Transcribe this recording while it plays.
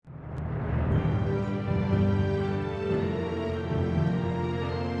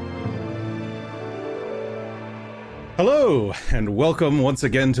Hello, and welcome once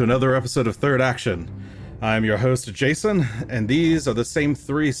again to another episode of Third Action. I'm your host, Jason, and these are the same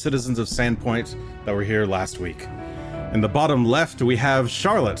three citizens of Sandpoint that were here last week. In the bottom left, we have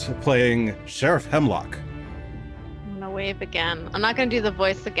Charlotte playing Sheriff Hemlock. I'm gonna wave again. I'm not gonna do the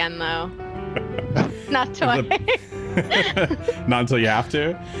voice again, though. Not twice. Not until you have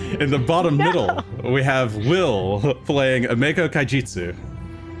to. In the bottom middle, we have Will playing Ameko Kaijitsu,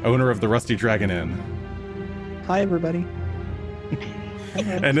 owner of the Rusty Dragon Inn. Hi, everybody.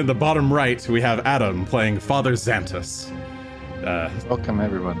 And in the bottom right, we have Adam playing Father Xantus. Welcome,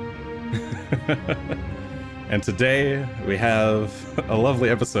 everyone. And today we have a lovely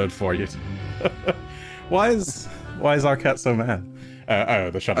episode for you. Why is our cat so mad?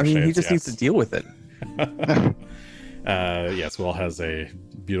 The shutter shades. He just needs to deal with it. Yes, Will has a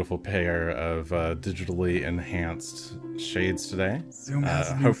beautiful pair of digitally enhanced shades today. Zoom has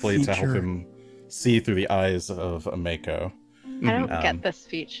a new hopefully to help feature. him see through the eyes of Ameko. I don't get this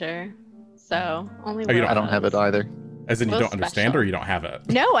feature, so only. Oh, you don't- I don't have it either. As in you Will's don't understand special. or you don't have it?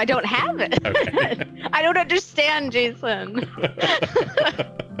 No, I don't have it. Okay. I don't understand, Jason.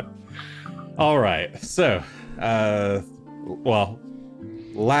 All right. So,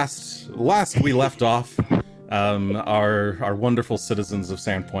 last we left off, our wonderful citizens of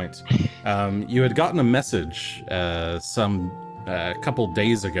Sandpoint, you had gotten a message some couple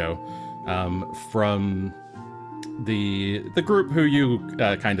days ago from the group who you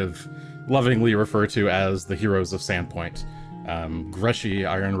kind of lovingly refer to as the Heroes of Sandpoint. Greshy,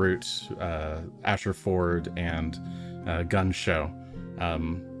 Ironroot, Asher Ford, and Gun Show,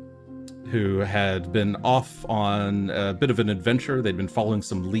 who had been off on a bit of an adventure. They'd been following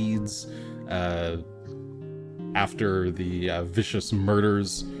some leads after the vicious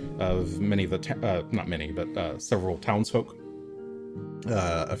murders of many of the not many, but several townsfolk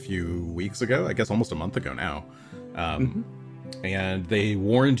a few weeks ago. I guess almost a month ago now. And they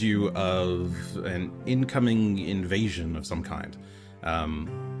warned you of an incoming invasion of some kind.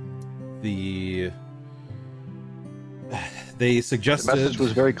 They suggested... The message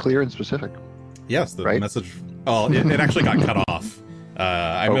was very clear and specific. Yes, the right? message... Oh, it actually got cut off.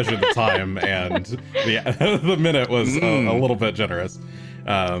 I measured the time, and the minute was a little bit generous.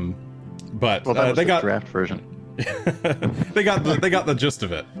 But Well, that was they the got draft version. they got the gist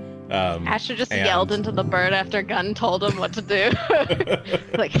of it. Asher just yelled into the bird after Gunn told him what to do.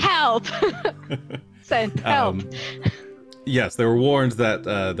 Like, help! Said, help. Yes, they were warned that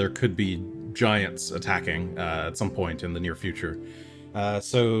there could be giants attacking at some point in the near future.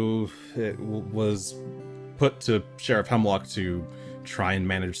 So it was put to Sheriff Hemlock to try and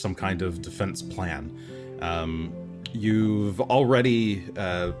manage some kind of defense plan. You've already...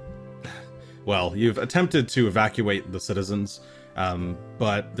 you've attempted to evacuate the citizens,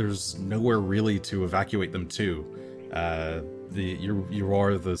 but there's nowhere really to evacuate them to. You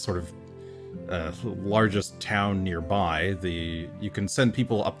are the sort of largest town nearby. You can send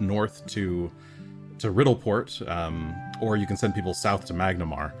people up north to Riddleport, or you can send people south to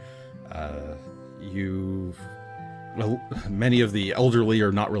Magnamar. Many of the elderly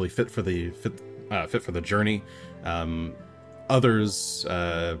are not really fit for the journey.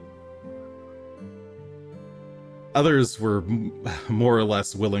 Others were more or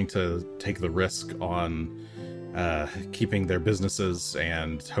less willing to take the risk on keeping their businesses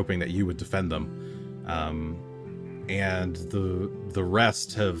and hoping that you would defend them. And the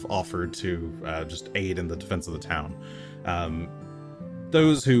rest have offered to just aid in the defense of the town.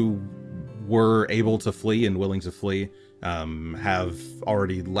 Those who were able to flee and willing to flee have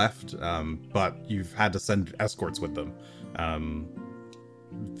already left, but you've had to send escorts with them.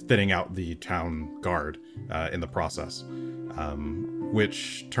 Thinning out the town guard in the process,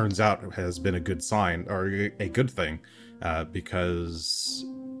 which turns out has been a good sign, or a good thing, because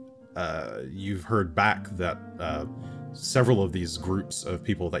you've heard back that several of these groups of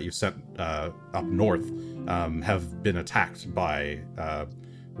people that you sent up north have been attacked by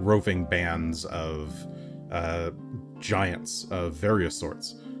roving bands of giants of various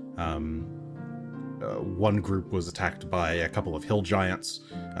sorts. One group was attacked by a couple of hill giants.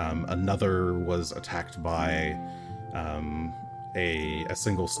 Another was attacked by a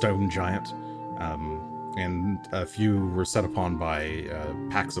single stone giant. And a few were set upon by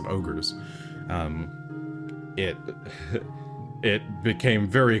packs of ogres. It became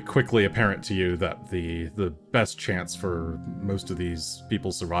very quickly apparent to you that the best chance for most of these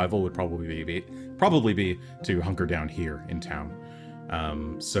people's survival would probably be to hunker down here in town.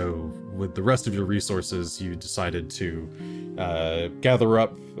 So with the rest of your resources, you decided to gather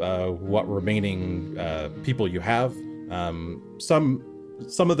up what remaining people you have. Some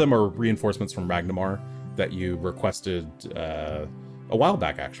of them are reinforcements from Magnamar, that you requested a while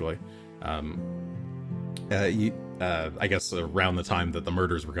back, actually. I guess around the time that the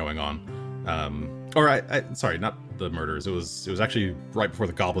murders were going on. Sorry, not the murders. It was actually right before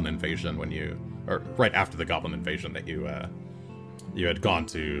the Goblin invasion or right after the Goblin invasion that you had gone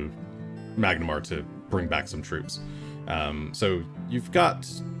to Magnamar to bring back some troops. So you've got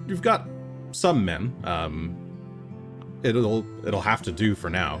some men. It'll have to do for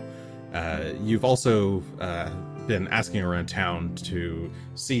now. You've also been asking around town to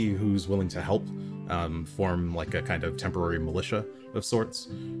see who's willing to help form like a kind of temporary militia of sorts.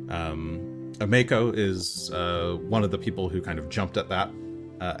 Ameko is one of the people who kind of jumped at that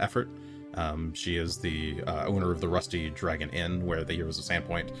effort. She is the owner of the Rusty Dragon Inn, where the Heroes of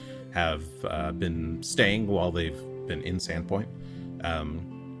Sandpoint have been staying while they've been in Sandpoint.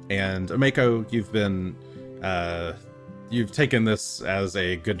 And Ameko, you've taken this as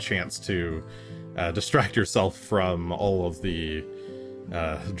a good chance to distract yourself from all of the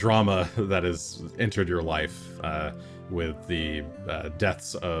drama that has entered your life with the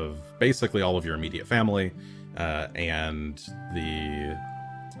deaths of basically all of your immediate family and the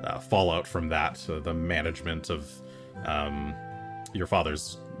fallout from that. The management of your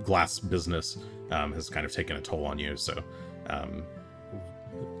father's glass business has kind of taken a toll on you. So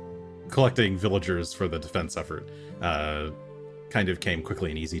collecting villagers for the defense effort kind of came quickly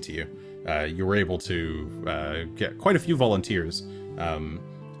and easy to you. You were able to get quite a few volunteers.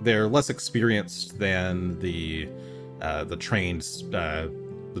 They're less experienced than the trained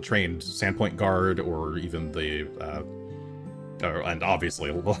Sandpoint Guard, or even and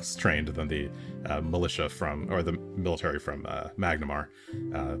obviously less trained than the militia the military from Magnamar.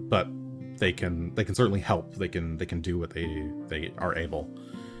 But they can certainly help. They can do what they are able.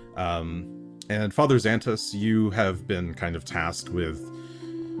 And Father Xantus, you have been kind of tasked with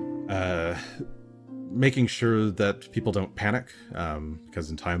making sure that people don't panic, because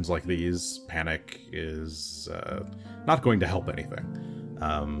in times like these, panic is not going to help anything.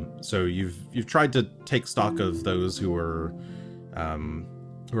 So you've tried to take stock of those who are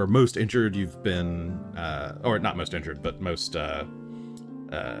most injured. You've been, or not most injured, but most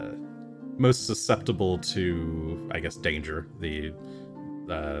susceptible to, I guess, danger. The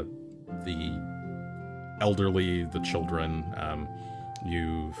elderly, the children,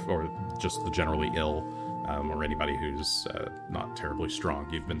 or just the generally ill, or anybody who's not terribly strong.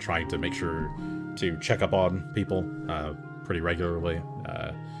 You've been trying to make sure to check up on people pretty regularly.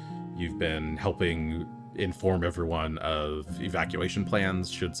 You've been helping inform everyone of evacuation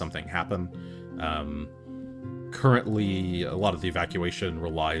plans should something happen. Currently, a lot of the evacuation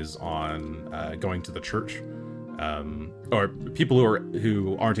relies on going to the church, or people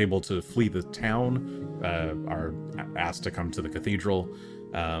who aren't able to flee the town are asked to come to the cathedral.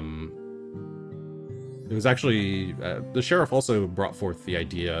 It was actually the sheriff also brought forth the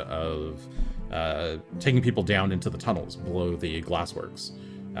idea of taking people down into the tunnels below the glassworks.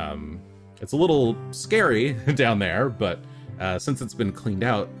 It's a little scary down there, but since it's been cleaned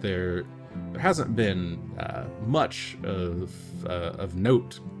out, there hasn't been much of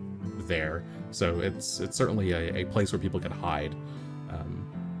note there. So it's certainly a place where people can hide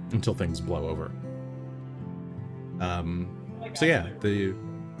until things blow over. So yeah, the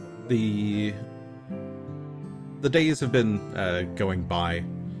days have been going by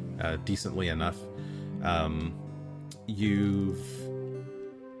decently enough. You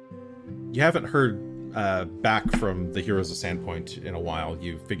haven't heard back from the Heroes of Sandpoint in a while.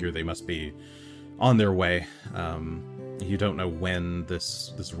 You figure they must be on their way. You don't know when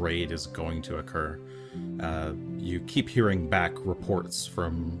this raid is going to occur. You keep hearing back reports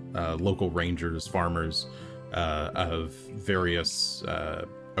from local rangers, farmers, of various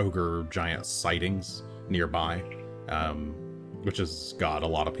ogre giant sightings nearby, which has got a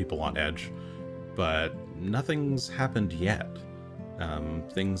lot of people on edge. But nothing's happened yet.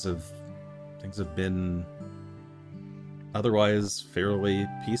 Things have been otherwise fairly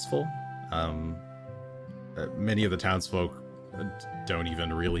peaceful. Many of the townsfolk don't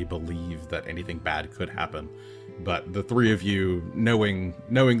even really believe that anything bad could happen. But the three of you, knowing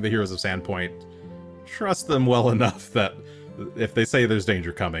the Heroes of Sandpoint, trust them well enough that if they say there's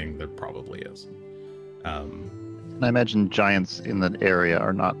danger coming, there probably is. I imagine giants in the area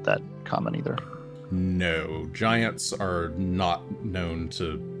are not that common either. No, giants are not known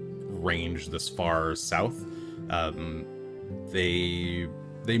to range this far south.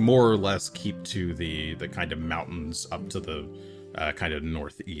 They more or less keep to the kind of mountains up to the kind of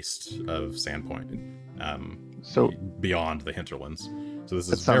northeast of Sandpoint, so beyond the hinterlands. So this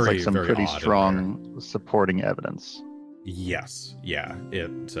is sounds very, like some very pretty odd strong supporting evidence. Yes, yeah.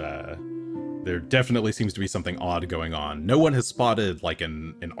 there definitely seems to be something odd going on. No one has spotted like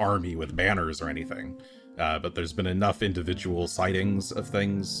an army with banners or anything, but there's been enough individual sightings of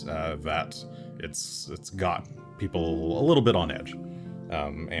things that it's got people a little bit on edge.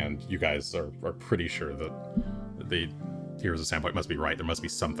 And you guys are pretty sure that the Heroes of Sandpoint must be right. There must be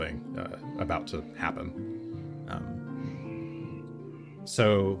something about to happen.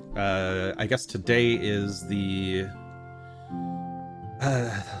 So I guess today is the...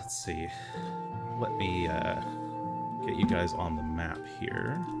 let's see. Let me get you guys on the map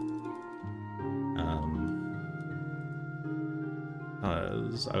here.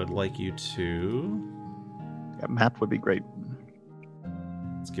 I would like you to... Yeah, map would be great.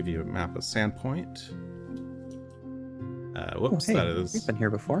 Let's give you a map of Sandpoint. Whoops, Oh, hey, that is... we've been here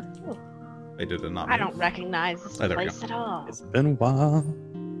before. I did it not. I don't recognize this Oh, there we place go. at all. It's been a while.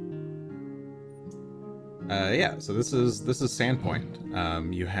 Yeah, so this is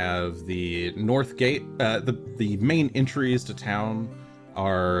Sandpoint. You have the North Gate. The main entries to town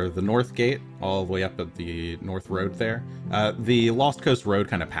are the North Gate, all the way up at the North Road there. The Lost Coast Road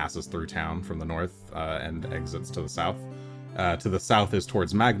kind of passes through town from the north and exits to the south. To the south is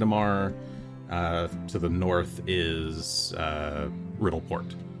towards Magnamar. To the north is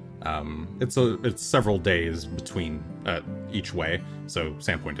Riddleport. It's several days between each way, so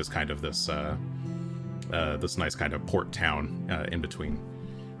Sandpoint is kind of this nice kind of port town in between.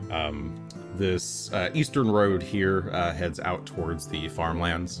 This eastern road here heads out towards the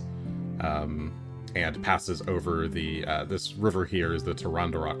farmlands and passes over the this river here is the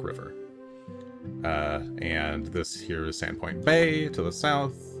Tarandarok River. And this here is Sandpoint Bay to the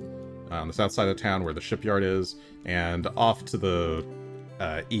south, on the south side of town where the shipyard is, and off to the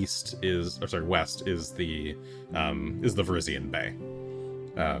west is the Verizian Bay,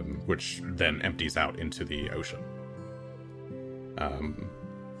 which then empties out into the ocean.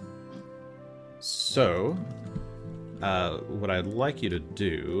 So, what I'd like you to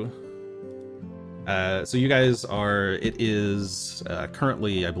do... so you guys are... It is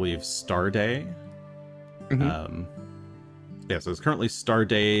currently, I believe, Star Day. Mhm. Yeah, so it's currently Star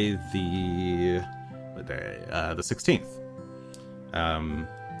Day the 16th.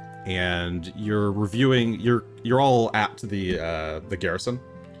 And you're reviewing... You're all at the garrison.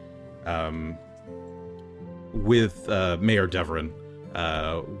 With Mayor Deverin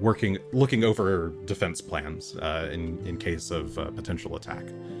looking over defense plans in case of potential attack.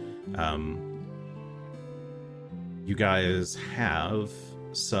 You guys have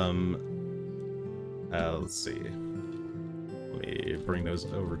some... let's see. Let me bring those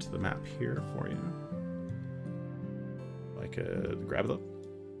over to the map here for you. If I could grab them.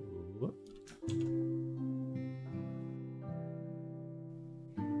 Whoop.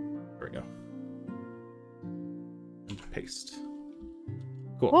 There we go. And paste.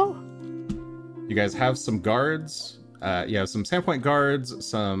 Cool. Whoa. You guys have some guards. You have some Sandpoint guards,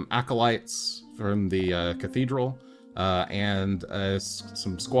 some acolytes from the cathedral, and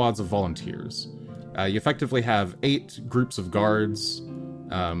some squads of volunteers. You effectively have 8 groups of guards,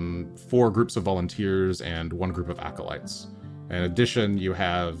 4 groups of volunteers, and 1 group of acolytes. In addition, you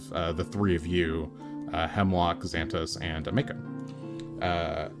have the 3 of you, Hemlock, Xanthus, and Ameko.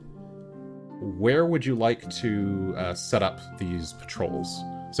 Where would you like to set up these patrols?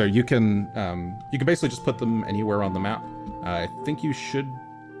 So you can basically just put them anywhere on the map. I think you should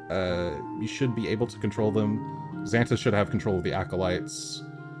be able to control them. Xanthus should have control of the acolytes.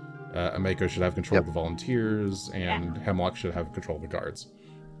 Ameko should have control of the volunteers, and Hemlock should have control of the guards.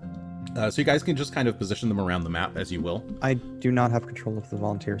 So you guys can just kind of position them around the map as you will. I do not have control of the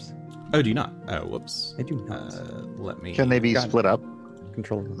volunteers. Oh, do you not? Oh, whoops. I do not. Let me... Can they be Got it. split up?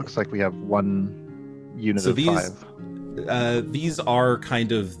 Control of them. Looks like we have one unit So of these- 5. These are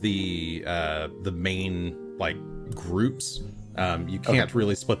kind of the main like groups. You can't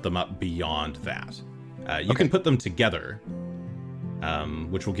really split them up beyond that. You can put them together,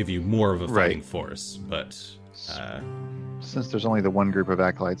 which will give you more of a fighting force. But Since there's only the one group of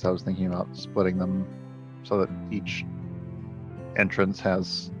acolytes, I was thinking about splitting them so that each entrance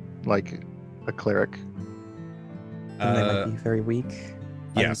has like a cleric. And they might be very weak.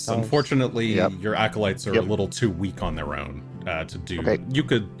 by yes, themselves. unfortunately, Yep. your acolytes are Yep. a little too weak on their own to do. Okay. You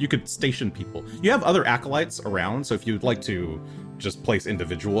could station people. You have other acolytes around, so if you'd like to just place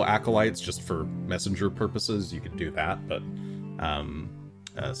individual acolytes just for messenger purposes, you could do that. But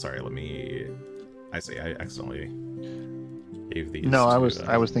sorry, I accidentally gave these. No, to,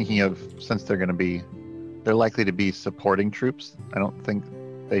 I was thinking of, since they're likely to be supporting troops. I don't think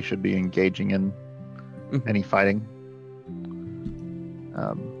they should be engaging in Mhm. any fighting.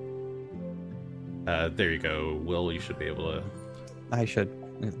 there you go, Will. You should be able to. I should.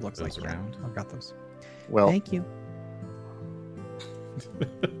 It looks those like around. I've got those. Well, Thank you.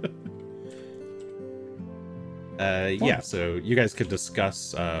 Yeah, so you guys could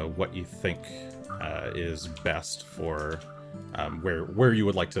discuss what you think is best for where you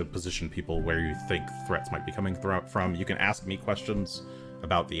would like to position people, where you think threats might be coming from. You can ask me questions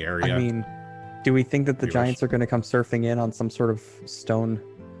about the area. I mean, do we think that the You giants are going to come surfing in on some sort of stone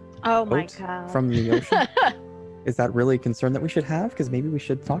Oh my boat god. from the ocean? Is that really a concern that we should have? Because maybe we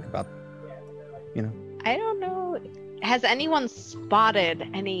should talk about, I don't know. Has anyone spotted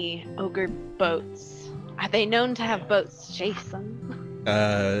any ogre boats? Are they known to have boats chase them?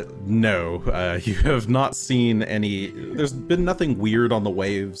 No, you have not seen any. There's been nothing weird on the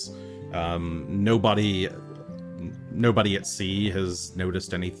waves. Nobody at sea has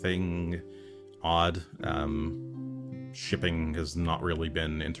noticed anything odd. Shipping has not really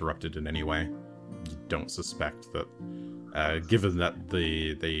been interrupted in any way. You don't suspect that, given that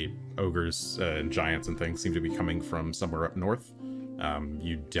the ogres and giants and things seem to be coming from somewhere up north,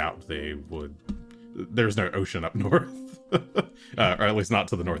 you doubt they would. There's no ocean up north, or at least not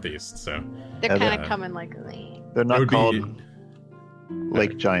to the northeast. So They're Yeah, kind of coming like they're it not would called be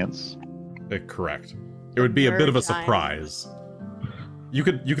lake giants. correct. It would be a bit of a Bird giants. surprise. You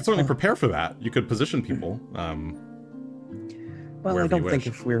could certainly prepare for that. You could position people. Well, I Wherever don't you think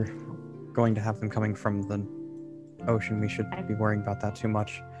wish. if we're going to have them coming from the ocean, we should be worrying about that too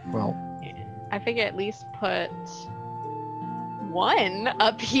much. Well, I figure at least put one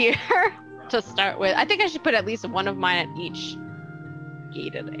up here to start with. I think I should put at least one of mine at each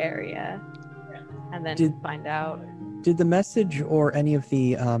gated area, and then Did- find out. Did the message or any of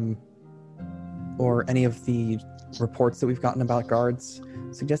the reports that we've gotten about guards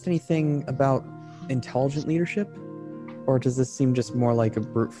suggest anything about intelligent leadership? Or does this seem just more like a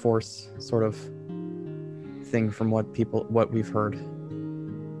brute force sort of thing from what we've heard?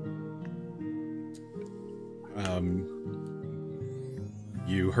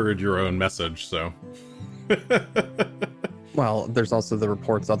 You heard your own message, so. Well, there's also the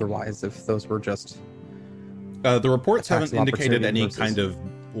reports otherwise, if those were just... The reports Attacks haven't of indicated opportunity any versus- kind of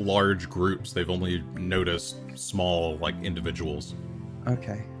large groups. They've only noticed small, individuals.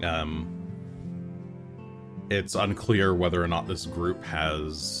 Okay. It's unclear whether or not this group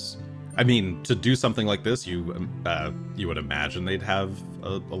has. I mean, to do something like this, you would imagine they'd have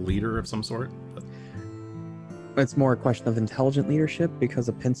a leader of some sort. But It's more a question of intelligent leadership, because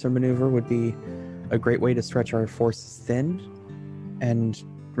a pincer maneuver would be a great way to stretch our forces thin and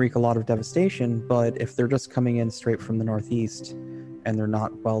wreak a lot of devastation. But if they're just coming in straight from the northeast and they're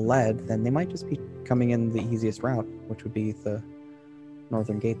not well led, then they might just be coming in the easiest route, which would be the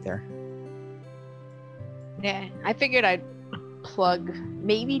northern gate there. Yeah, I figured I'd plug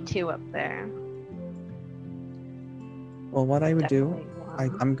maybe 2 up there. Well, what I would do, Definitely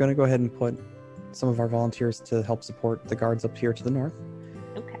one. I'm going to go ahead and put some of our volunteers to help support the guards up here to the north.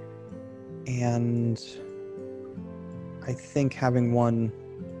 Okay. And I think having one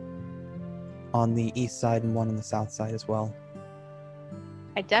on the east side and one on the south side as well.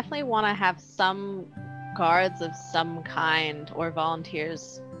 I definitely want to have some guards of some kind or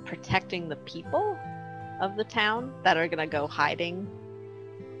volunteers protecting the people of the town that are gonna go hiding.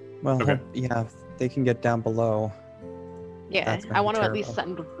 Well, Okay. yeah, if they can get down below. Yeah, That's gonna I be want to at least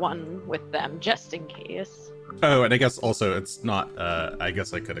terrible. send one with them just in case. oh, and I guess also it's not. I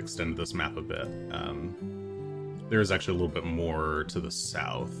guess I could extend this map a bit. There is actually a little bit more to the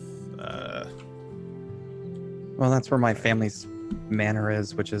south. Well, that's where my family's manor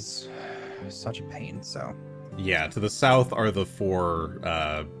is, which is such a pain, so... Yeah, to the south are the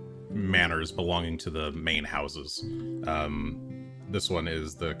 4 manors belonging to the main houses. This one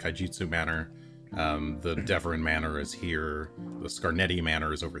is the Kaijitsu Manor. The Deverin Manor is here. The Scarnetti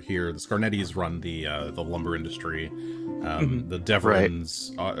Manor is over here. The Scarnettis run the lumber industry. The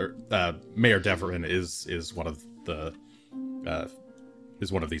Deverins, Mayor Deverin is one of the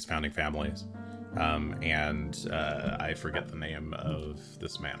these founding families. And I forget the name of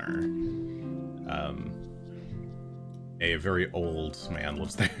this manor. A very old man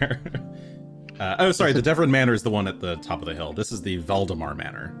lives there. The Deverin Manor is the one at the top of the hill. This is the Valdemar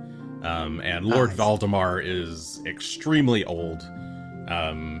Manor. And Lord Nice. Valdemar is extremely old.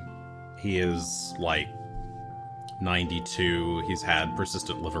 He is 92. He's had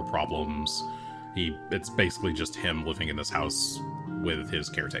persistent liver problems. It's basically just him living in this house with his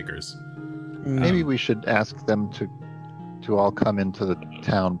caretakers. maybe we should ask them to all come into the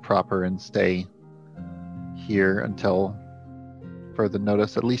town proper and stay here until further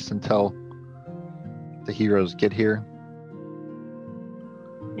notice, at least until the heroes get here.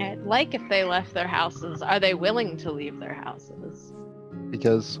 Yeah, I'd like if they left their houses. Are they willing to leave their houses?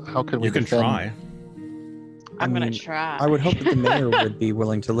 Because how could we You can defend? try. I'm gonna mean, try. I would hope that the mayor would be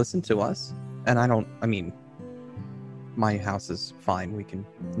willing to listen to us. And my house is fine. We can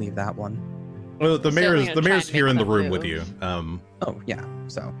leave that one. Well, the Certainly mayor's gonna try and here make in the them room with move. you. Oh, yeah.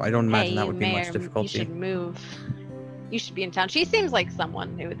 So I don't imagine that would be Mayor, much difficulty. You should move. You should be in town. She seems like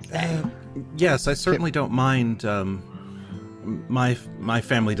someone who would stay. Yes, I certainly don't mind. My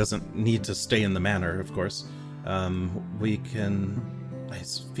family doesn't need to stay in the manor, of course. We can. I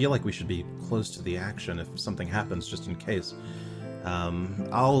feel like we should be close to the action if something happens, just in case.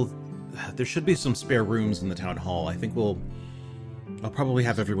 There should be some spare rooms in the town hall. I think I'll probably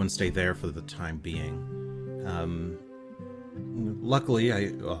have everyone stay there for the time being.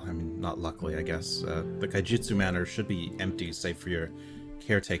 Luckily, not luckily, I guess. The Kaijitsu Manor should be empty, save for your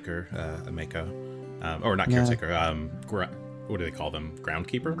caretaker, Ameko. Or not Yeah. caretaker, what do they call them?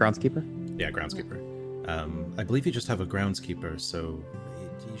 Groundkeeper? Groundskeeper? Yeah, groundskeeper. I believe you just have a groundskeeper, so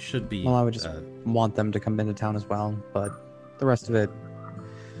he should be... Well, I would just want them to come into town as well, but the rest of it,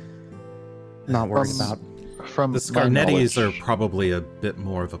 not worried about. From The my Scarnettis are knowledge- probably a bit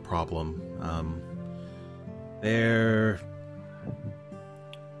more of a problem. They're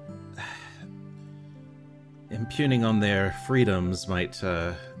impugning on their freedoms might.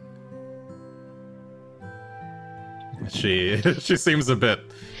 She seems a bit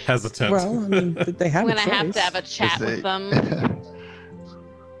hesitant. Well, I mean, they have I'm a gonna choice. have to have a chat Is with it- them.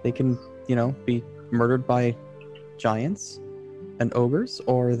 They can, be murdered by giants and ogres,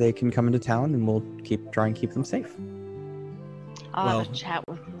 or they can come into town and we'll try and keep them safe. I'll have Well, a chat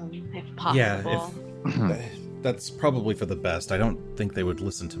with them if possible. Yeah, that's probably for the best. I don't think they would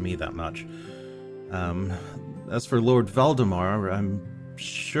listen to me that much. As for Lord Valdemar, I'm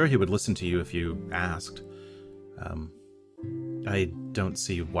sure he would listen to you if you asked. I don't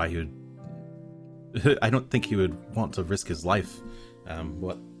see why he would... I don't think he would want to risk his life,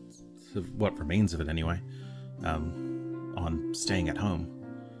 what remains of it anyway, on staying at home.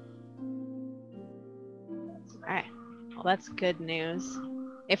 Alright. Well, that's good news.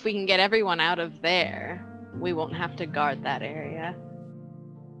 If we can get everyone out of there, we won't have to guard that area,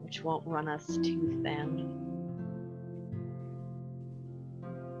 which won't run us too thin.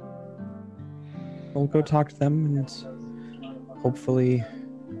 We'll go talk to them and hopefully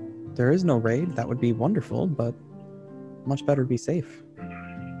there is no raid. That would be wonderful, but much better to be safe.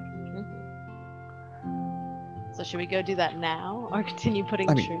 So should we go do that now, or continue putting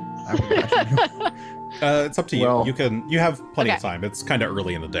I mean, I would troops? It's up to you. Well- You have plenty of Okay. time. It's kind of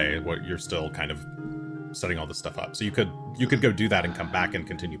early in the day where you're still kind of setting all this stuff up. So you could go do that and come back and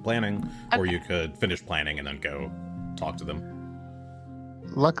continue planning, or Okay. you could finish planning and then go talk to them.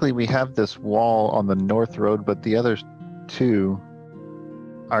 Luckily, we have this wall on the north road, but the other two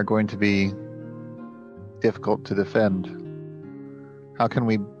are going to be difficult to defend. What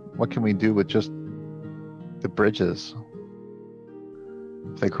can we do with just the bridges?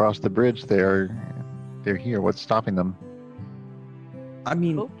 If they cross the bridge, they're here. What's stopping them? I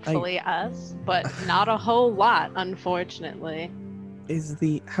mean, Hopefully us, but not a whole lot, unfortunately.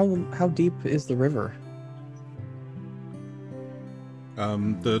 how deep is the river?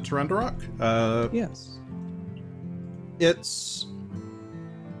 The Tarandarok? Yes. It's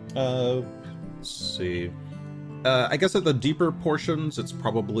let's see. I guess at the deeper portions it's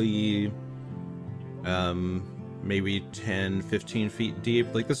probably maybe 10, 15 feet deep.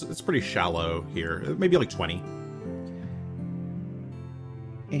 Like this, it's pretty shallow here. Maybe like 20.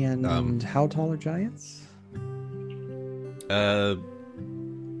 And how tall are giants?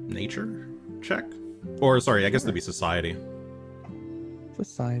 Nature check? Or sorry, I guess that'd be society.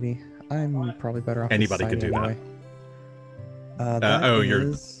 Society. I'm probably better off. with Anybody could society do that. anyway. That you're-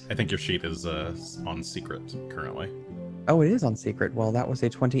 is- I think your sheet is on secret currently. Oh, it is on secret. Well, that was a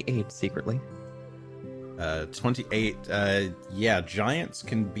 28 secretly. 28. Yeah, giants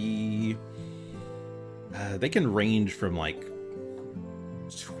can be. They can range from like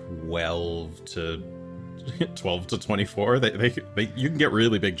 12 to 24. They you can get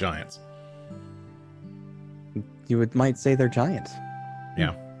really big giants. Might say they're giant.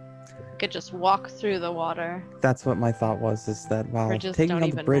 Could just walk through the water. That's what my thought was, is that while Bridges taking don't out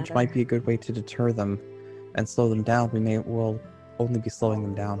the even bridge matter. might be a good way to deter them and slow them down, we'll only be slowing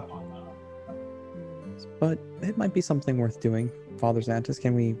them down. But it might be something worth doing. Father Xantus,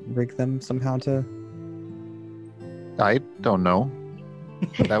 can we rig them somehow to... I don't know.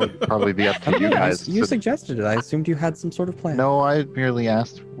 That would probably be up to you guys. You So- suggested it. I assumed you had some sort of plan. No, I merely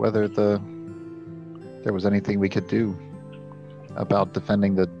asked whether there was anything we could do about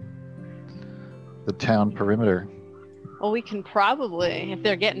defending the town perimeter. Well, we can probably, if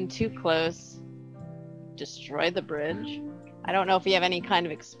they're getting too close, destroy the bridge. I don't know if we have any kind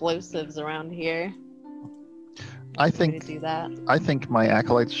of explosives around here. I Way think to do that. I think my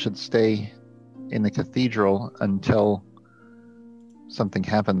acolytes should stay in the cathedral until something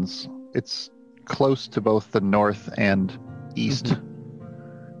happens. It's close to both the north and east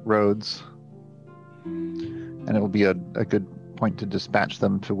roads, and it will be a good point to dispatch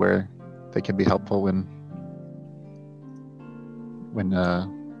them to where they can be helpful when the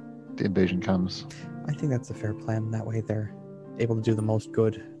invasion comes. I think that's a fair plan. That way they're able to do the most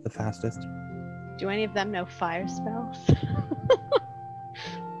good the fastest. Do any of them know fire spells?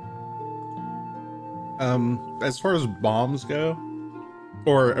 As far as bombs go,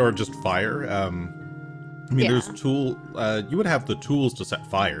 or just fire, I mean, Yeah. there's you would have the tools to set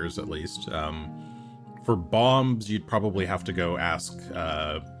fires, at least. For bombs, you'd probably have to go ask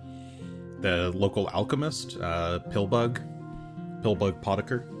the local alchemist, Pillbug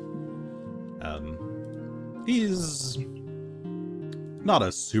Potiker. He's not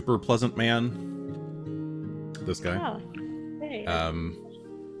a super pleasant man, this guy. Oh, hey.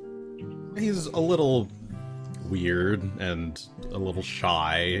 He's a little weird and a little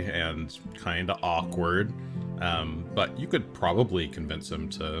shy and kind of awkward, but you could probably convince him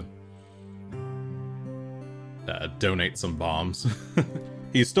to donate some bombs.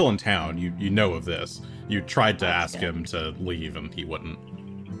 He's still in town. You know of this. You tried to ask him to leave and he wouldn't.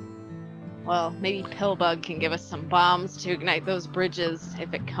 Well, maybe Pillbug can give us some bombs to ignite those bridges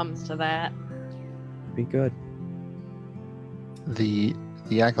if it comes to that. Be good. The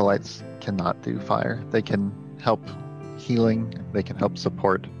acolytes cannot do fire. They can help healing, they can help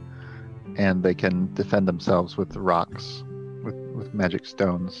support, and they can defend themselves with the rocks, with magic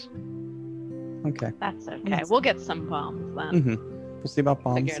stones. Okay. That's okay. Yes. We'll get some bombs then. We'll see about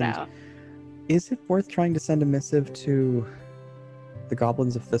bombs. Figure it and out. Is it worth trying to send a missive to the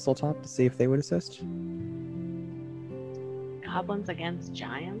goblins of Thistletop to see if they would assist? Goblins against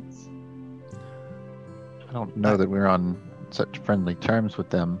giants? I don't know that we're on such friendly terms with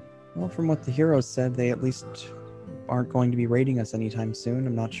them. Well, from what the heroes said, they at least aren't going to be raiding us anytime soon.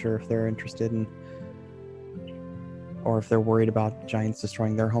 I'm not sure if they're interested in, or if they're worried about giants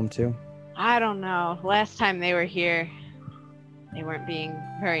destroying their home too. I don't know. Last time they were here, they weren't being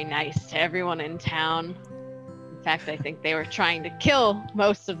very nice to everyone in town. In fact, I think they were trying to kill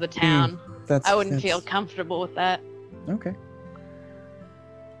most of the town. I wouldn't feel comfortable with that. Okay.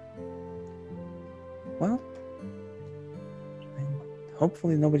 Well,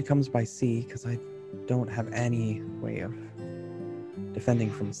 hopefully nobody comes by sea, because I don't have any way of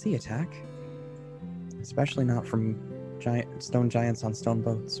defending from sea attack. Especially not from stone giants on stone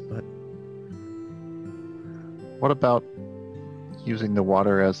boats, but... What about using the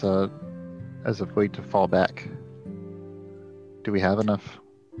water as a way to fall back? Do we have enough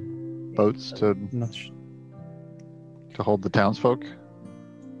boats to hold the townsfolk?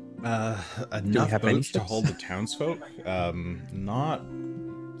 Enough have any boats to ships? hold the townsfolk? Not.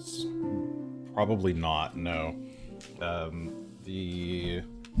 Probably not. No. Let's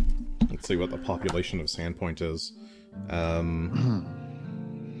see what the population of Sandpoint is.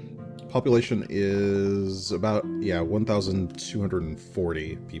 Population is about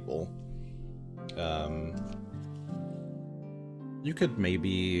 1,240 people. You could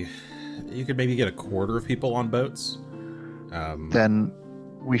maybe get a quarter of people on boats. Then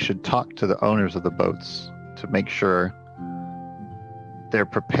we should talk to the owners of the boats to make sure they're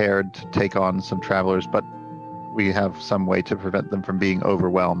prepared to take on some travelers, but we have some way to prevent them from being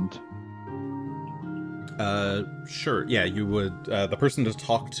overwhelmed. Sure. Yeah, you would. The person to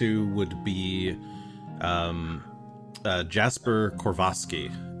talk to would be Jasper Korvaski.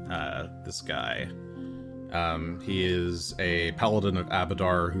 This guy. He is a paladin of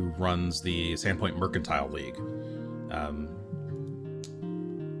Abadar who runs the Sandpoint Mercantile League.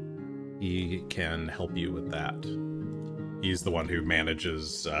 He can help you with that. He's the one who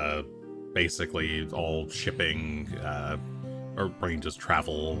manages basically all shipping, arranges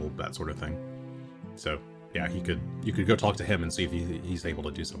travel, that sort of thing. So yeah, you could go talk to him and see if he's able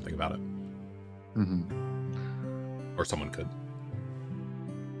to do something about it. Mm-hmm. Or someone could.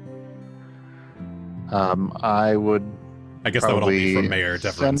 I would. I guess that would all be from probably Mayor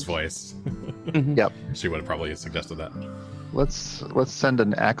Deverin's send- voice. Yep. She would have probably suggested that. Let's send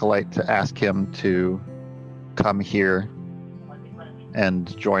an acolyte to ask him to come here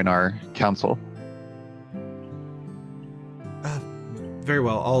and join our council. Very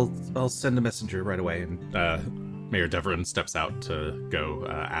well. I'll send a messenger right away. And Mayor Deverin steps out to go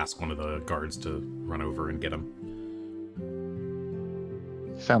ask one of the guards to run over and get him.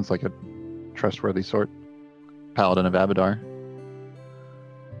 Sounds like a trustworthy sort. Paladin of Abadar.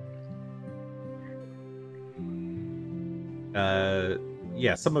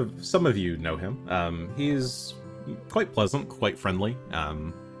 Yeah, some of you know him. He's quite pleasant, quite friendly. I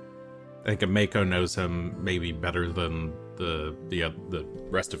think Mako knows him maybe better than the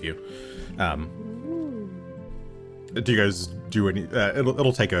rest of you. Do you guys do any?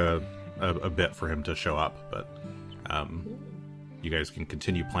 It'll take a bit for him to show up, but you guys can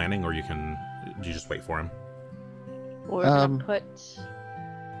continue planning, or you just wait for him. We're gonna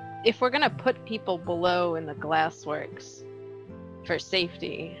if we're gonna put people below in the glassworks for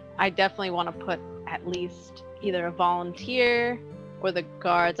safety, I definitely want to put at least either a volunteer or the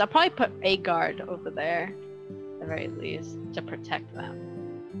guards. I'll probably put a guard over there, at the very least, to protect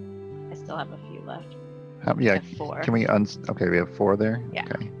them. I still have a few left. Yeah, 4. Can we okay, we have 4 there? Yeah.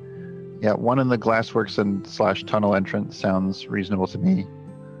 Okay. Yeah, 1 in the glassworks and / tunnel entrance sounds reasonable to me.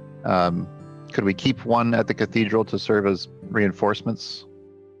 Could we keep 1 at the cathedral to serve as reinforcements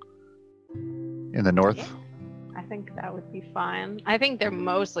in the north? Yeah, I think that would be fine. I think they're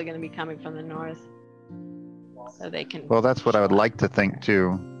mostly going to be coming from the north. So they can... Well, that's what I would like to think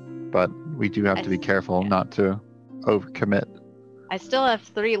too, but we do have to be careful not to overcommit. I still have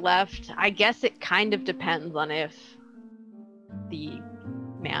 3 left. I guess it kind of depends on if the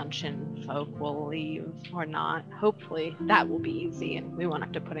mansion folk will leave or not. Hopefully that will be easy and we won't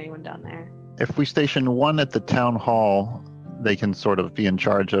have to put anyone down there. If we station 1 at the town hall, they can sort of be in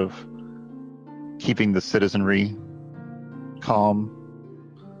charge of keeping the citizenry calm.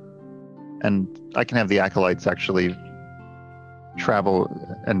 And I can have the acolytes actually travel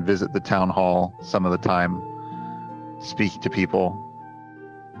and visit the town hall some of the time, speak to people,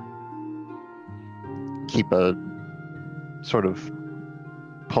 keep a sort of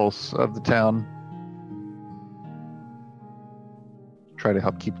pulse of the town, try to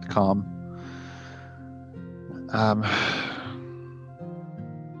help keep it calm.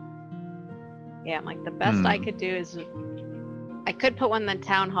 Yeah, like the best I could do is I could put 1 in the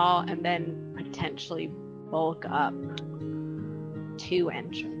town hall and then potentially bulk up 2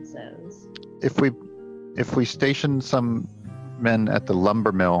 entrances. If we station some men at the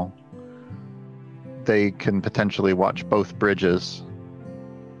lumber mill, they can potentially watch both bridges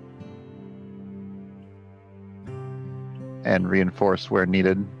and reinforce where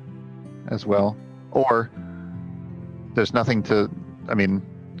needed as well. Or there's nothing to, I mean,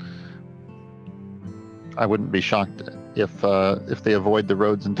 I wouldn't be shocked if they avoid the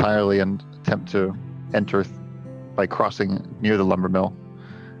roads entirely and attempt to enter by crossing near the lumber mill.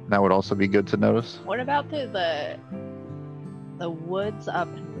 That would also be good to notice. What about through the woods up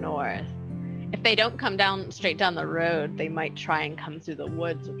north? If they don't come down straight down the road, they might try and come through the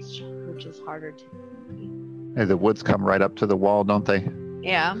woods, which is harder to see. Hey, the woods come right up to the wall, don't they?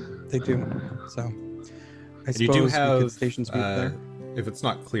 Yeah. They do. So I You do suppose we have could station some people there. If it's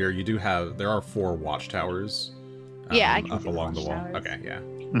not clear, there are 4 watchtowers. Yeah, I can up see the along the wall. watchtowers. Okay, yeah.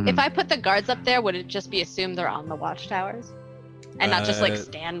 Mm-hmm. If I put the guards up there, would it just be assumed they're on the watchtowers? And not just like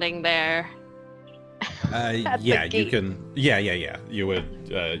standing there? At Yeah, the gate? you can. Yeah. You would.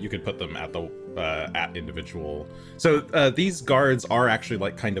 You could put them at the at individual. So these guards are actually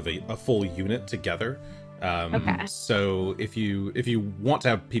like kind of a full unit together. Okay. So if you want to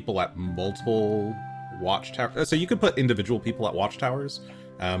have people at multiple watchtowers, so you could put individual people at watchtowers,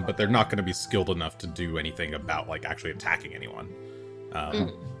 but they're not going to be skilled enough to do anything about like actually attacking anyone.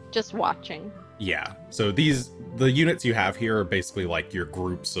 Just watching. Yeah. So the units you have here are basically like your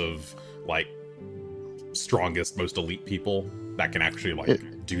groups of like strongest, most elite people that can actually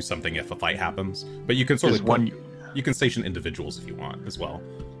like do something if a fight happens. But you can sort of you can station individuals if you want as well.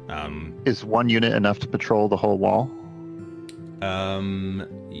 Is 1 unit enough to patrol the whole wall?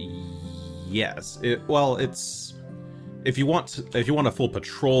 Yes. It's if you want a full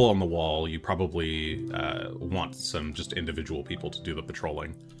patrol on the wall, you probably want some just individual people to do the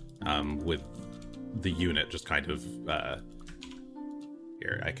patrolling, with the unit just kind of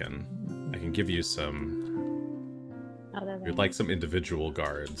here. I can give you some. You'd like some individual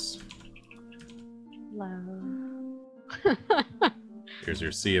guards. Hello. Here's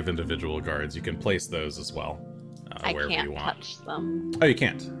your sea of individual guards. You can place those as well, wherever you want. I can't touch them. Oh, you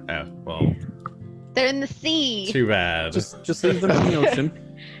can't. Well, they're in the sea. too bad. Just leave them in the ocean.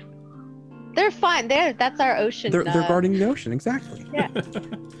 They're fine. That's our ocean. They're guarding the ocean, exactly. Yeah.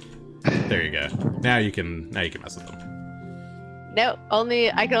 There you go. Now you can mess with them. No,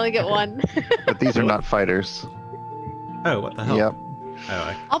 I can only get 1. But these are not fighters. Oh, what the hell? Yep.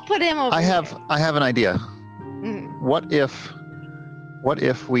 Oh, I'll put him over. I have an idea. What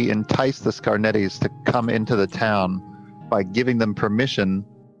if we entice the Scarnettis to come into the town by giving them permission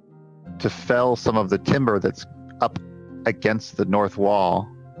to fell some of the timber that's up against the north wall?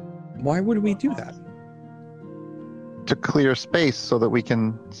 Why would we do that? to clear space so that we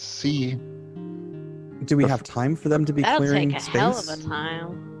can see. Do we have time for them to be That'll clearing take a space? hell of a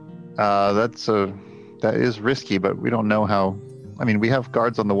time. That is risky, but we don't know how. I mean, we have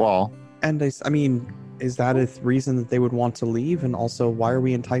guards on the wall. And I mean, is that a reason that they would want to leave? And also, why are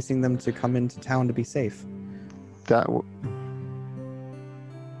we enticing them to come into town to be safe?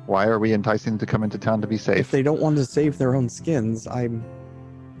 Why are we enticing them to come into town to be safe? If they don't want to save their own skins, I'm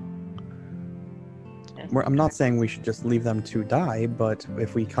not saying we should just leave them to die, but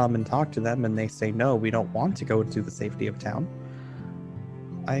if we come and talk to them and they say no, we don't want to go to the safety of town.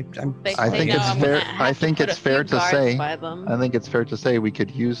 I think it's fair. I think it's fair to say. I think it's fair to say we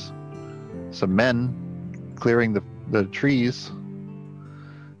could use some men clearing the trees.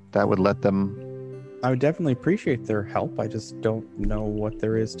 That would let them. I would definitely appreciate their help. I just don't know what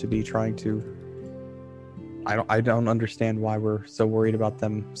there is to be trying to. I don't understand why we're so worried about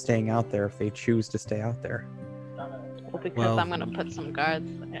them staying out there if they choose to stay out there. Well, because I'm going to put some guards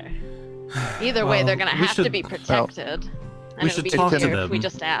there. Either way, they're going to have to be protected. And we should talk to them. If we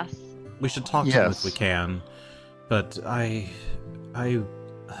just ask. We should talk to them if we can. But I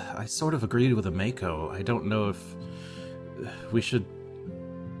sort of agreed with Ameko. I don't know if we should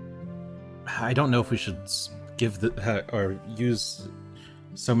give or use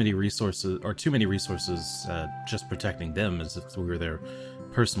so many resources or too many resources just protecting them as if we were their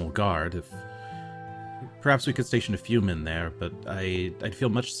personal guard. If perhaps we could station a few men there, but I'd feel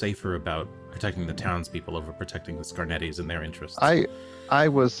much safer about protecting the townspeople over protecting the Scarnettis and their interests. I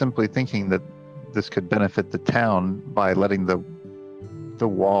was simply thinking that this could benefit the town by letting the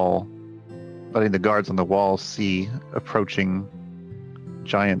guards on the wall see approaching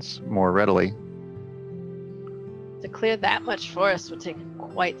giants more readily. To clear that much forest would take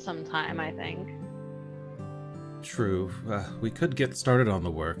quite some time, I think. True. We could get started on the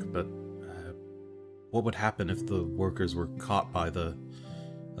work, but what would happen if the workers were caught by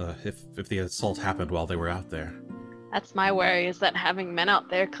if the assault happened while they were out there? That's my worry, is that having men out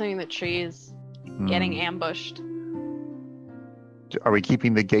there clearing the trees, getting ambushed. Are we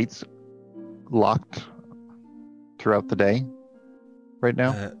keeping the gates locked throughout the day right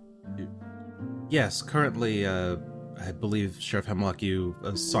now? Yes, currently, I believe Sheriff Hemlock, you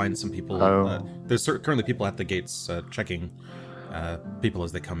assigned some people. There's currently people at the gates checking people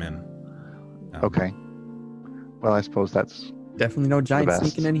as they come in. Okay. Well, I suppose that's definitely no giants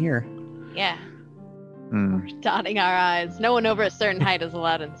sneaking in here. Yeah. We're dotting our I's. No one over a certain height is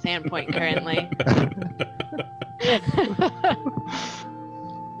allowed in Sandpoint currently.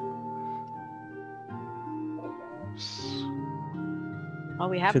 Well,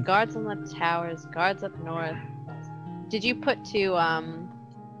 we have guards on the towers, guards up north. Did you put two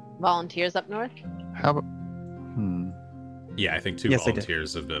volunteers up north? How about... Yeah, I think two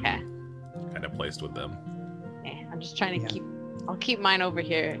volunteers have been kind of placed with them. Okay, I'm just trying to I'll keep mine over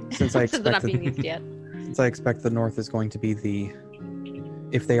here since they're not being used yet. Since I expect the north is going to be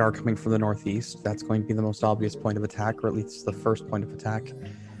if they are coming from the northeast, that's going to be the most obvious point of attack, or at least the first point of attack.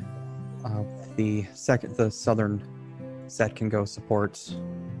 The southern set can go support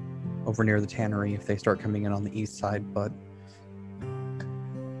over near the tannery if they start coming in on the east side, but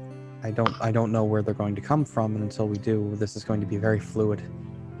I don't know where they're going to come from, and until we do, this is going to be very fluid.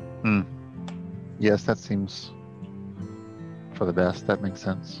 Yes, that seems for the best. That makes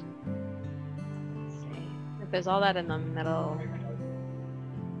sense. Let's see. If there's all that in the middle,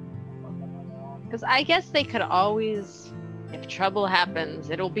 because I guess they could always, if trouble happens,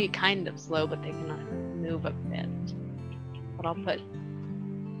 it'll be kind of slow, but they can move a bit. But I'll put.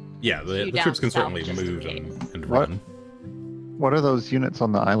 Yeah, the troops can certainly move and run. What are those units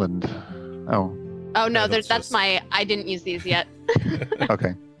on the island? Oh. Oh no, that's my. I didn't use these yet.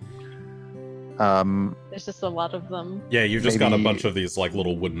 Okay. There's just a lot of them. Yeah, you've just got a bunch of these like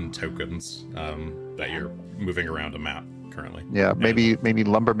little wooden tokens that you're moving around a map currently. Yeah, maybe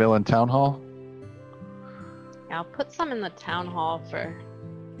lumber mill and town hall. Yeah, I'll put some in the town hall for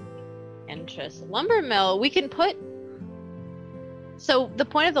interest. Lumber mill, we can put. So the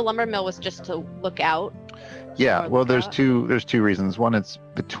point of the lumber mill was just to look out. Yeah, well, there's two reasons. One, it's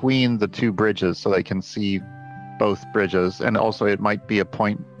between the two bridges, so they can see both bridges, and also it might be a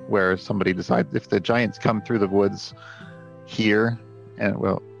point where somebody decides if the giants come through the woods here and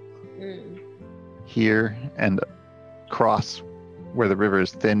here and cross where the river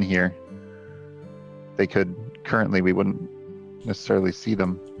is thin here, they could. Currently, we wouldn't necessarily see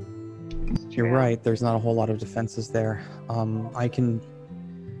them. You're right. There's not a whole lot of defenses there. I can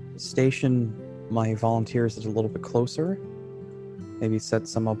station my volunteers a little bit closer. Maybe set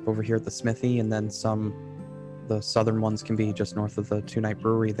some up over here at the smithy, and then the southern ones can be just north of the Two Night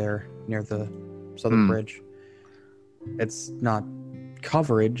Brewery there, near the southern bridge. It's not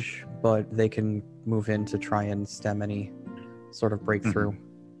coverage, but they can move in to try and stem any sort of breakthrough.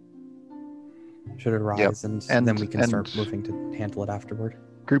 Should it rise, and then we can start moving to handle it afterward.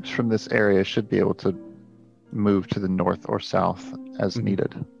 Groups from this area should be able to move to the north or south as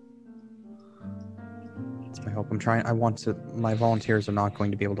needed. That's my hope. My volunteers are not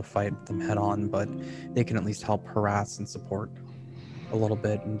going to be able to fight them head on, but they can at least help harass and support a little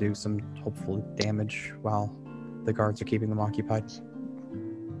bit and do some hopeful damage while the guards are keeping them occupied.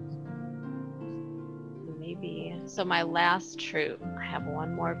 Maybe. So my last troop, I have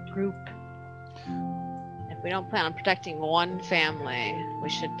one more group. If we don't plan on protecting one family, we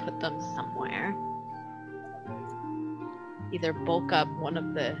should put them somewhere. Either bulk up one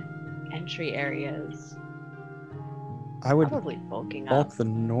of the entry areas. I would probably bulking bulk up the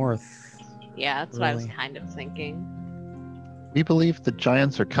north. Yeah, that's what I was kind of thinking. We believe the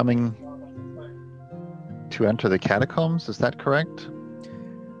giants are coming to enter the catacombs. Is that correct?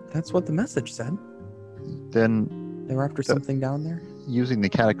 That's what the message said. Then they were after something down there. Using the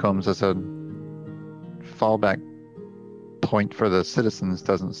catacombs as a fallback point for the citizens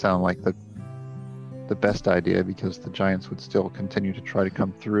doesn't sound like the best idea, because the giants would still continue to try to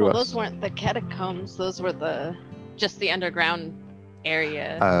come through us. Those weren't the catacombs. Those were just the underground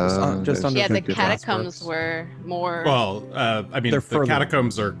area. Just under the catacombs were more. Well, the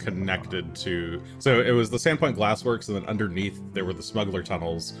catacombs are connected to. So it was the Sandpoint Glassworks, and then underneath there were the smuggler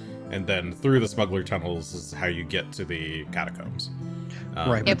tunnels, and then through the smuggler tunnels is how you get to the catacombs.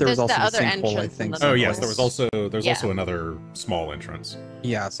 Right, but there was also the sinkhole, I think. Oh yes, there was also another small entrance.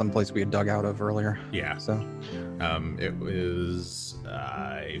 Yeah, someplace we had dug out of earlier. Yeah. So, it was,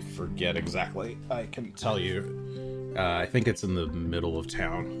 I forget exactly. I can tell you. I think it's in the middle of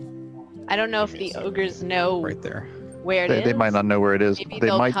town. I don't know if the ogres know right there where it is. They might not know where it is. Maybe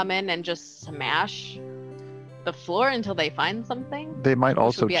they'll come in and just smash the floor until they find something. They might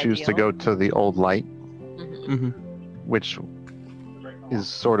also choose to go to the old light, which is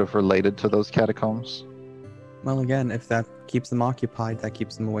sort of related to those catacombs. Well, again, if that keeps them occupied, that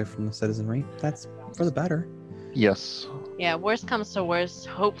keeps them away from the citizenry. That's for the better. Yes. Yeah, worst comes to worst,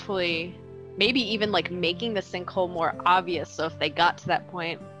 hopefully, maybe even like making the sinkhole more obvious, so if they got to that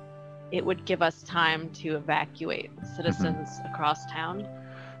point, it would give us time to evacuate citizens across town.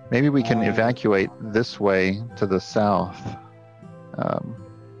 Maybe we can evacuate this way to the south.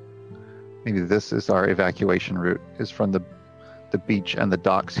 Maybe this is our evacuation route, is from the beach and the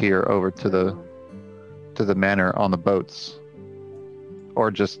docks here over to the manor on the boats, or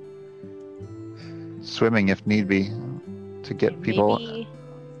just swimming if need be to get people. Maybe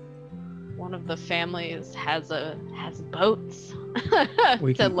one of the families has boats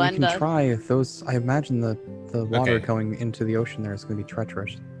we to lend us. Try those. I imagine the water going into the ocean there is going to be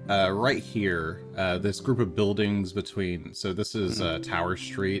treacherous. Right here, this group of buildings between. So this is Tower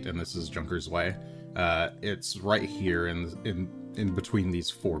Street and this is Junkers Way. It's right here in between these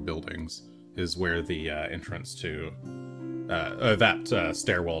four buildings is where the entrance to that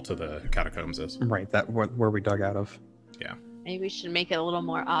stairwell to the catacombs is. Right, that where we dug out of. Yeah. Maybe we should make it a little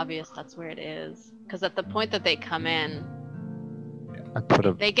more obvious that's where it is. Because at the point that they come in,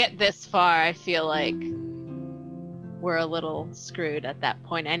 if they get this far, I feel like we're a little screwed at that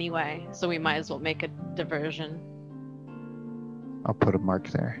point anyway. So we might as well make a diversion. I'll put a mark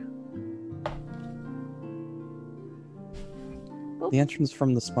there. The entrance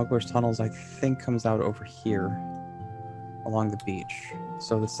from the smuggler's tunnels, I think, comes out over here along the beach.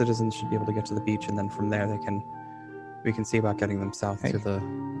 So the citizens should be able to get to the beach, and then from there we can see about getting them south to the...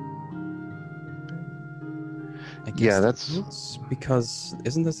 that's... Because,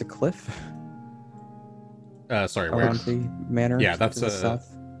 isn't this a cliff? Sorry, around the manor? Yeah, that's to the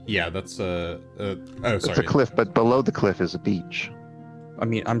south? Yeah, that's sorry. It's a cliff, but below the cliff is a beach. I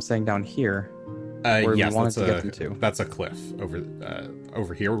mean, I'm saying down here. Yes, that's a cliff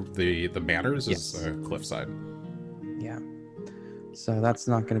over here. The manors is a cliffside. Yeah, so that's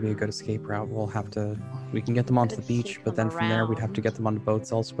not going to be a good escape route. We can get them onto the beach, but then from there we'd have to get them onto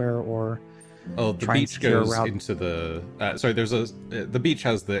boats elsewhere, or the beach goes into the. The beach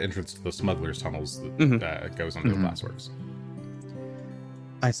has the entrance to the smugglers' tunnels that goes under the glassworks.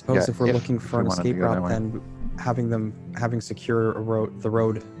 I suppose if we're looking for an escape route, then having secure the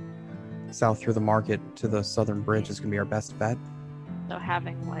road south through the market to the southern bridge is going to be our best bet. So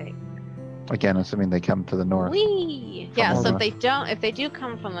having again, assuming they come to the north. Yeah, so if they do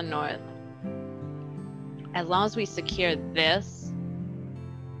come from the north, as long as we secure this,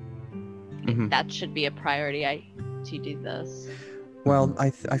 that should be a priority to do this. Well,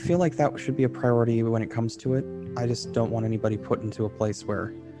 I feel like that should be a priority when it comes to it. I just don't want anybody put into a place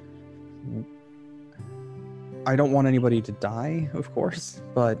where I don't want anybody to die, of course,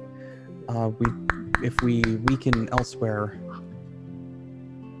 but if we weaken elsewhere,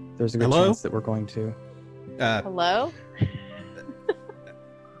 there's a good Hello? chance that we're going to. Hello?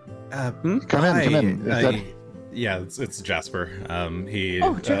 Come in. Yeah, it's Jasper.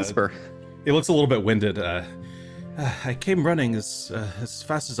 Jasper. He looks a little bit winded. I came running as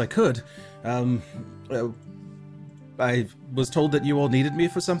fast as I could. I was told that you all needed me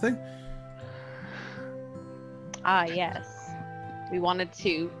for something. Ah, yes. We wanted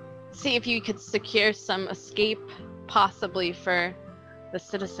to see if you could secure some escape, possibly for the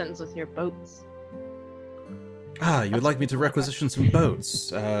citizens with your boats. Ah, you would like me to requisition some boats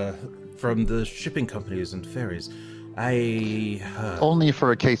from the shipping companies and ferries. Only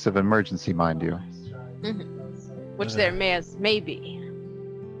for a case of emergency, mind you. Mm-hmm. Which there may be.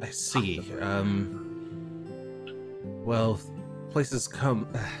 I see. Well, places come...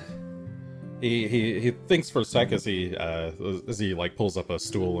 He thinks for a sec as he like pulls up a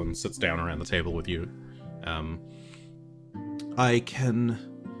stool and sits down around the table with you. I'm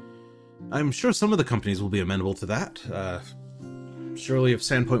sure some of the companies will be amenable to that. Surely if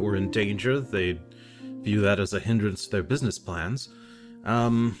Sandpoint were in danger, they'd view that as a hindrance to their business plans.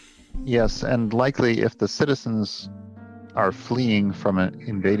 Yes, and likely if the citizens are fleeing from an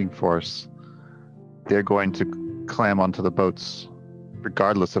invading force, they're going to clam onto the boats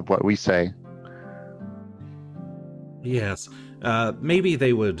regardless of what we say. Yes. Maybe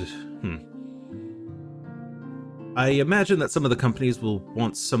they would... I imagine that some of the companies will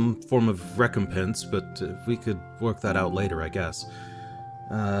want some form of recompense, but we could work that out later, I guess.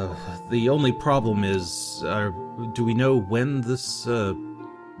 The only problem is, do we know when this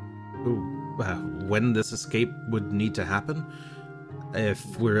escape would need to happen?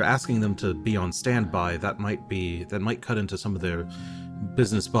 If we're asking them to be on standby, that might cut into some of their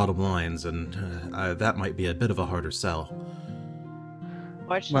business bottom lines, and that might be a bit of a harder sell.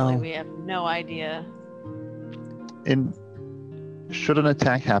 Fortunately, we have no idea. Should an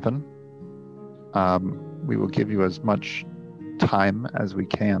attack happen, we will give you as much time as we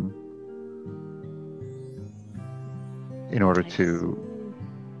can in order to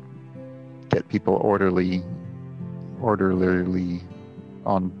get people orderly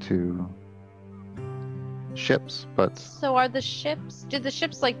onto ships. But so are the ships, are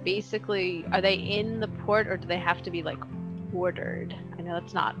they in the port, or do they have to be like ordered? I know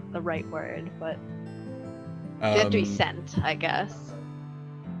that's not the right word, but they have to be sent, I guess.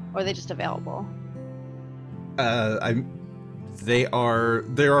 Or are they just available?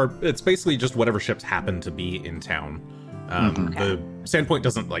 It's basically just whatever ships happen to be in town. The Sandpoint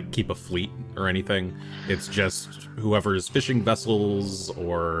doesn't like keep a fleet or anything. It's just whoever's fishing vessels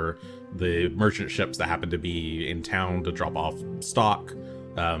or the merchant ships that happen to be in town to drop off stock.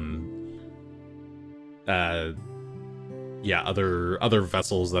 Other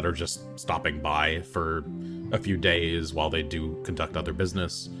vessels that are just stopping by for a few days while they do conduct other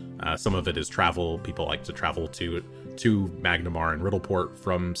business. Some of it is travel. People like to travel to Magnamar and Riddleport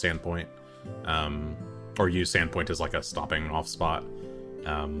from Sandpoint, or use Sandpoint as like a stopping off spot.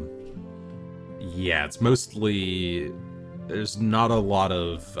 It's mostly there's not a lot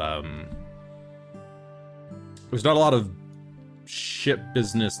of ship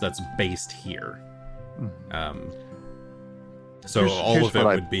business that's based here. So all of it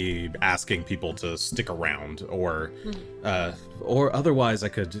would be asking people to stick around, or otherwise I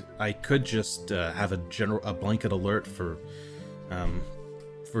could just have a blanket alert for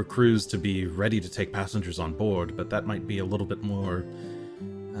crews to be ready to take passengers on board, but that might be a little bit more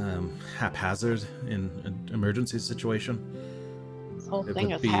haphazard in an emergency situation. This whole thing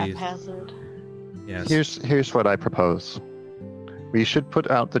is haphazard. Yes. Here's what I propose. We should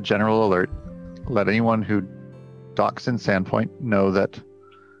put out the general alert, let anyone who docks in Sandpoint know that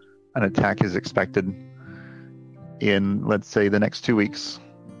an attack is expected in, let's say, the next 2 weeks.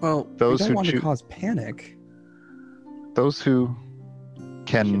 Well, we don't want to cause panic. Those who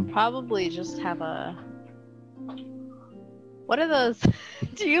can... You should probably just have a... What are those?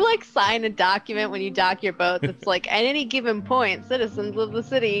 Do you like sign a document when you dock your boat that's like, at any given point, citizens of the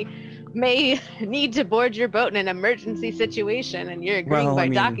city may need to board your boat in an emergency situation, and you're agreeing by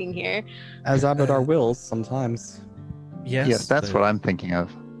docking here. As Abadar wills sometimes. Yes, that's what I'm thinking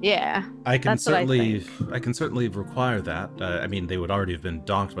of. Yeah, I can certainly require that. I mean, they would already have been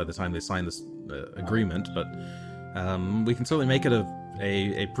docked by the time they signed this agreement, but we can certainly make it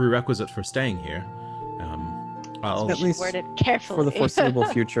a prerequisite for staying here. At least word it carefully for the foreseeable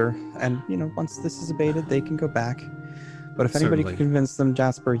future. And once this is abated, they can go back. But if anybody can convince them,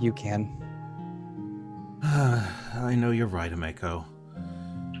 Jasper, you can. I know you're right, Ameko.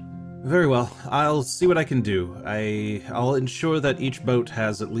 Very well. I'll see what I can do. I'll ensure that each boat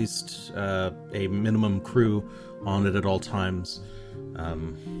has at least a minimum crew on it at all times.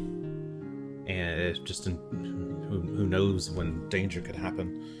 And just who knows when danger could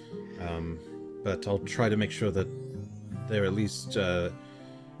happen. But I'll try to make sure that they're at least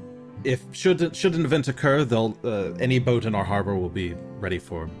if should an event occur, they'll any boat in our harbor will be ready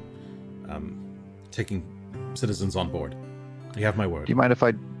for taking citizens on board. You have my word. Do you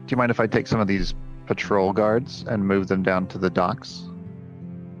mind if I take some of these patrol guards and move them down to the docks?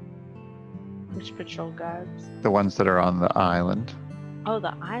 Which patrol guards? The ones that are on the island. Oh,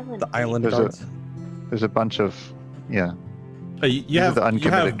 the island. The island guards. There's a bunch of You have the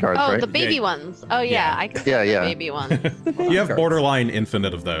uncommitted guards, Oh, right? the baby ones. Oh yeah, I can Yeah, the yeah. baby ones. you have borderline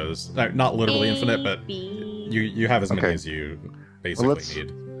infinite of those. Not literally infinite, but you have as many Okay. as you basically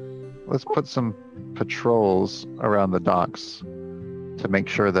need. Let's put some patrols around the docks to make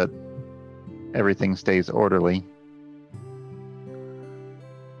sure that everything stays orderly.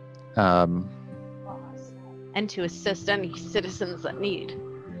 And to assist any citizens that need.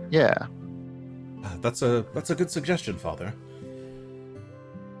 Yeah. That's a good suggestion, Father.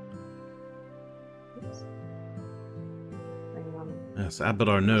 Yes,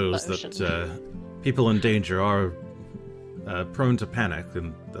 Abadar knows that people in danger are prone to panic,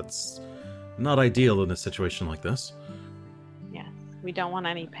 and that's not ideal in a situation like this. Yes, we don't want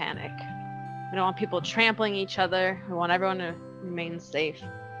any panic. We don't want people trampling each other. We want everyone to remain safe.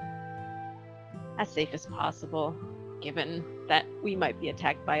 As safe as possible, given that we might be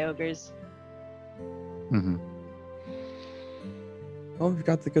attacked by ogres. Mm-hmm. Well, we've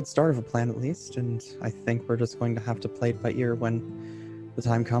got the good start of a plan at least, and I think we're just going to have to play it by ear when the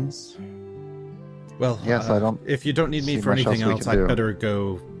time comes. Well, Yes, I don't if you don't need me see for much anything else we else, can I'd do. better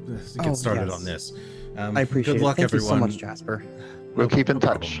go get started yes. on this. I appreciate good luck, it. Thank everyone. you so much, Jasper. We'll keep in no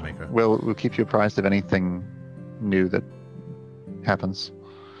problem, touch. Maker. We'll keep you apprised of anything new that happens.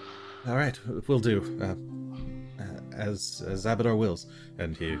 All right, we'll do. As Abadar wills,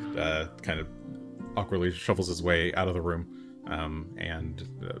 and he kind of awkwardly shuffles his way out of the room and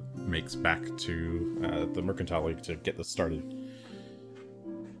makes back to the Mercantile League to get this started.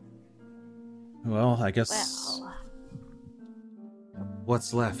 Well, I guess Well,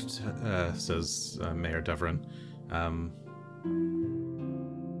 what's left, says Mayor Devrin.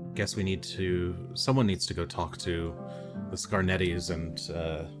 Guess someone needs to go talk to the Scarnettis and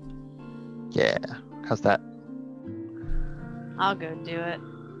Yeah. How's that? I'll go do it.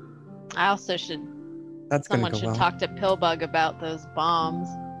 I also should. That's going Someone to go should well. talk to Pillbug about those bombs.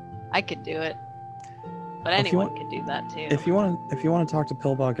 I could do it, but If you anyone want- could do that too. If you want to talk to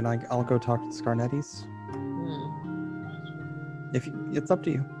Pillbug, and I'll go talk to the Scarnettis. It's up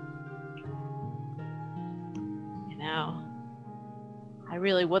to you. You know, I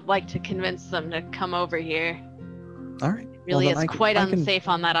really would like to convince them to come over here. All right. It really Well, then is I quite can- unsafe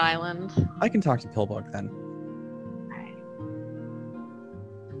on that island. I can talk to Pillbug then. Alright.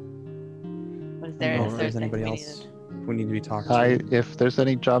 But is I there, don't know is if there there's anybody anything we else needed? we need to be talking to. If there's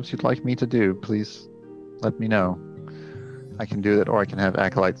any jobs you'd like me to do, please let me know. I can do that, or I can have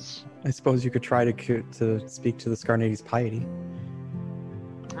acolytes. I suppose you could try to speak to the Scarnetti's piety.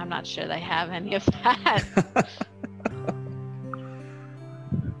 I'm not sure they have any of that.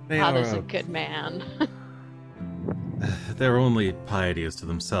 Father's a good man. their only piety is to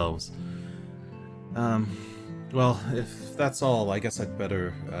themselves. Well, if that's all, I guess I'd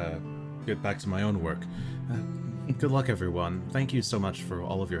better get back to my own work. Good luck, everyone. Thank you so much for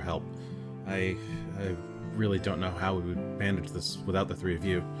all of your help. I really don't know how we would manage this without the three of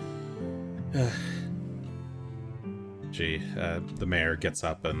you. The mayor gets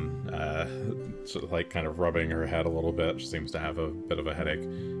up and sort of like kind of rubbing her head a little bit. She seems to have a bit of a headache,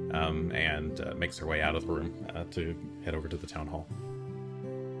 and makes her way out of the room to head over to the town hall.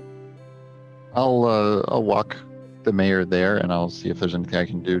 I'll walk the mayor there, and I'll see if there's anything I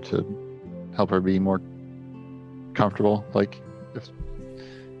can do to help her be more comfortable. Like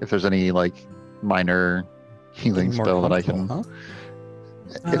if there's any like minor healing More spell that I can. comfortable,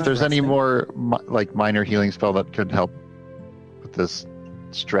 huh? If there's any Resting. more minor healing spell that could help with this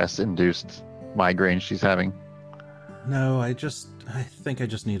stress-induced migraine she's having. No, I think I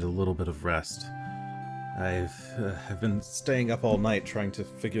just need a little bit of rest. I've been staying up all night trying to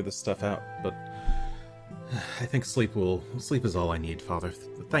figure this stuff out, but I think sleep is all I need, Father.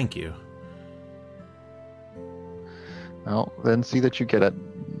 Thank you. Well, then see that you get it.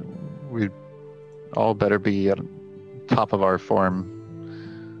 We all better be at top of our form.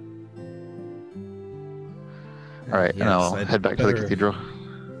 All right, and Yes, I'll I'd head back to the cathedral.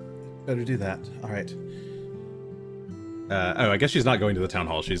 Better do that. All right. I guess she's not going to the town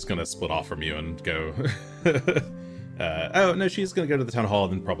hall. She's going to split off from you and go... no, she's going to go to the town hall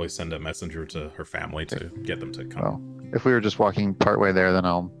and then probably send a messenger to her family to get them to come. Well, if we were just walking partway there, then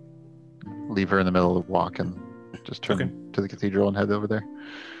I'll leave her in the middle of the walk and just turn to the cathedral and head over there.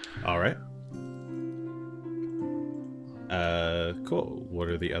 All right. Cool. What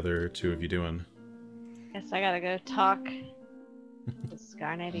are the other two of you doing? Guess I gotta go talk to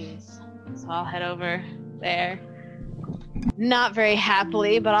Scarnettis. So I'll head over there. Not very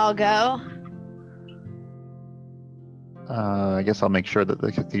happily, but I'll go. I guess I'll make sure that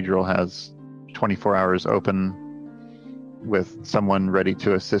the cathedral has 24 hours open with someone ready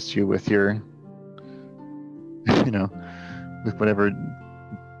to assist you with your, with whatever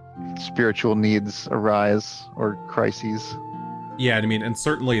spiritual needs arise or crises. Yeah, I mean, and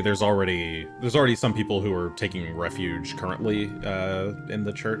certainly there's already some people who are taking refuge currently in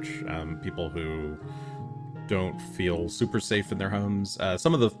the church. People who don't feel super safe in their homes.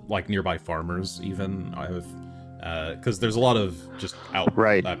 Some of the nearby farmers even have, because there's a lot of just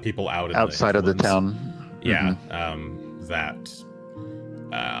people out in outside of the town. Yeah, that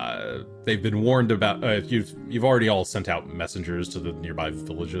they've been warned about. You've already all sent out messengers to the nearby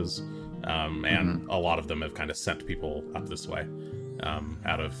villages. And a lot of them have kind of sent people up this way,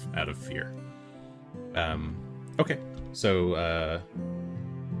 out of fear. Okay, so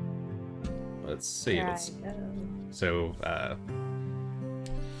let's see.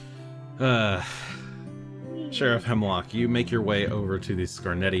 Sheriff Hemlock, you make your way over to the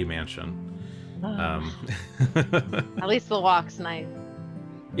Scarnetti mansion. At least the walk's nice.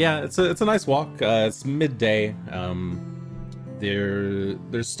 Yeah, it's a nice walk. It's midday.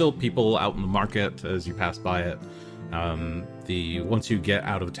 There's still people out in the market as you pass by it. Once you get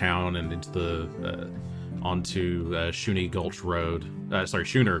out of town and into onto Schooner Gulch Road,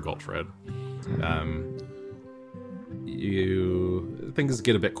 things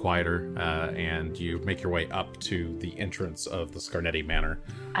get a bit quieter, and you make your way up to the entrance of the Scarnetti Manor.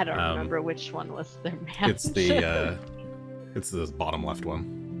 I don't remember which one was their mansion. It's the bottom left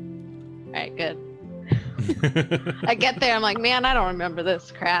one. All right, good. I get there, I'm like, man, I don't remember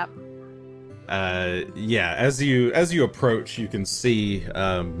this crap. Yeah, as you approach, you can see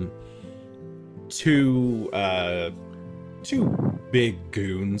two big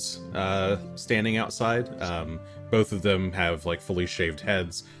goons standing outside. Both of them have fully shaved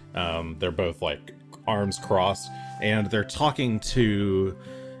heads. They're both arms crossed, and they're talking to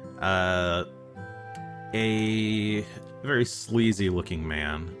a very sleazy looking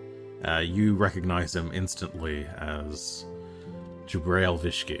man. You recognize him instantly as Jubrail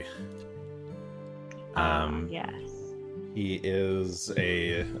Vishki. Yes. He is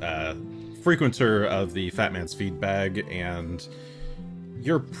a frequenter of the Fat Man's Feed Bag, and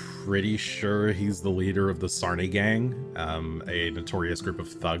you're pretty sure he's the leader of the Sarni Gang, a notorious group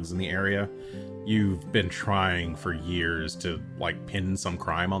of thugs in the area. You've been trying for years to pin some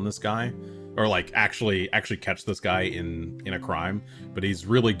crime on this guy, or actually catch this guy in a crime, but he's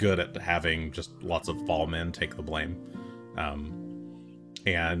really good at having just lots of fall men take the blame.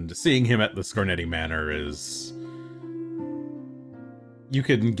 And seeing him at the Scarnetti Manor is... You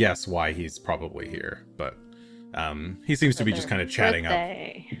can guess why he's probably here, but he seems to be just kind of chatting up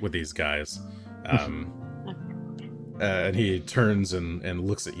with these guys. And he turns and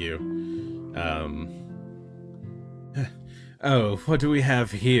looks at you. Oh, what do we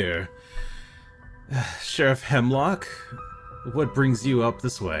have here? Sheriff Hemlock, what brings you up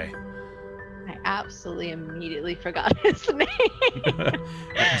this way? I absolutely immediately forgot his name.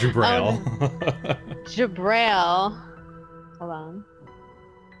 Jubrail. Jubrail. Hold on.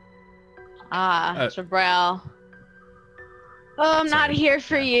 Jubrail. Oh, I'm not here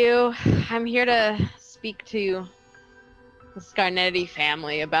for you. I'm here to speak to the Scarnetti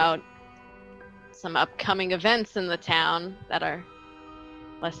family about some upcoming events in the town that are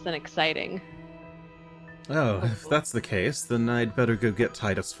less than exciting. Oh, if that's the case, then I'd better go get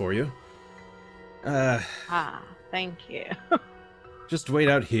Titus for you. Thank you. Just wait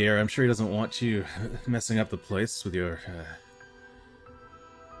out here. I'm sure he doesn't want you messing up the place with your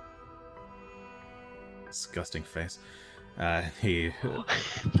disgusting face. He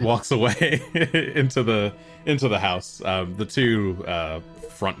walks away into the house. The two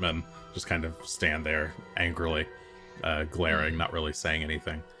frontmen just kind of stand there angrily, glaring, not really saying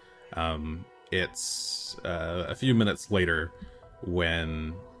anything. It's a few minutes later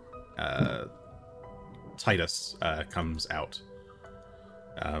when Titus comes out.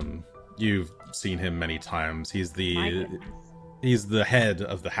 You've seen him many times. He's the head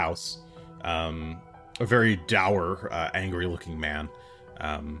of the house. A very dour, angry-looking man.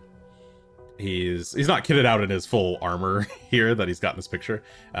 He's not kitted out in his full armor here that he's got in this picture,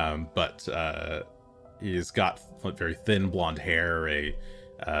 but he's got very thin blonde hair, a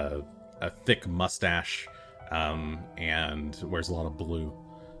thick mustache, and wears a lot of blue.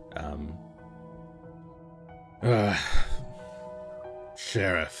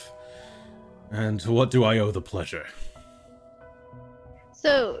 Sheriff, and what do I owe the pleasure?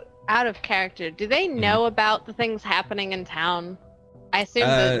 So, out of character, do they know about the things happening in town? I assume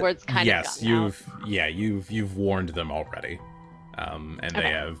those words kind of got out. You've warned them already, and they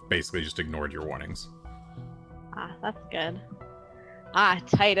have basically just ignored your warnings. Ah, that's good. Ah,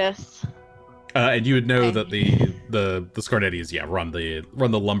 Titus. And you would know that the Scarnettis,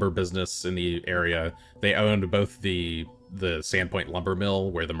 run the lumber business in the area. They owned both the Sandpoint lumber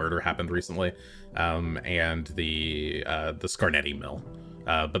mill where the murder happened recently, and the Scarnetti mill.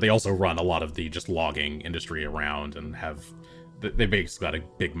 But they also run a lot of the just logging industry around, and they basically got a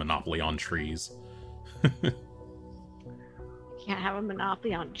big monopoly on trees. Can't have a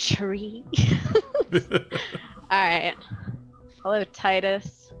monopoly on tree. All right. Hello,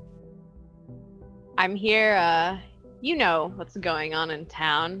 Titus. I'm here, you know what's going on in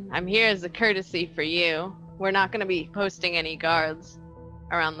town. I'm here as a courtesy for you. We're not going to be posting any guards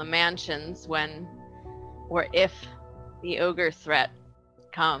around the mansions when or if the ogre threat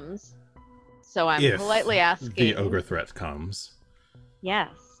comes. So I'm politely asking... the ogre threat comes. Yes,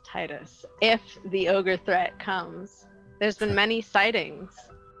 Titus. If the ogre threat comes. There's been many sightings.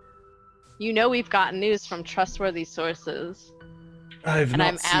 You know we've gotten news from trustworthy sources. I've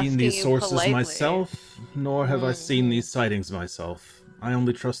not seen these sources myself, nor have I seen these sightings myself. I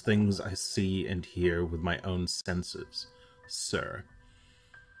only trust things I see and hear with my own senses, sir.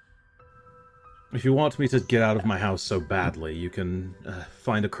 If you want me to get out of my house so badly, you can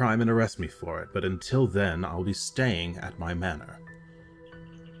find a crime and arrest me for it, but until then, I'll be staying at my manor.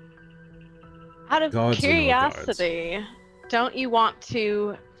 Out of curiosity, don't you want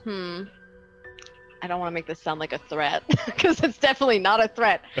to... I don't want to make this sound like a threat, because it's definitely not a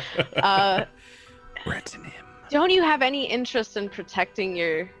threat. Threaten him. Don't you have any interest in protecting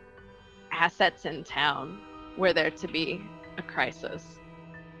your assets in town were there to be a crisis?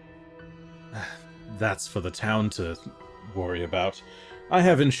 That's for the town to worry about. I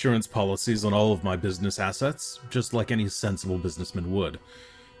have insurance policies on all of my business assets, just like any sensible businessman would.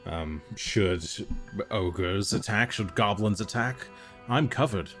 Should ogres attack, should goblins attack, I'm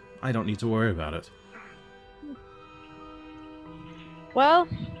covered. I don't need to worry about it. Well,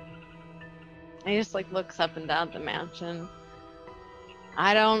 he just looks up and down the mansion.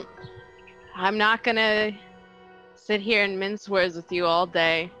 I'm not gonna sit here and mince words with you all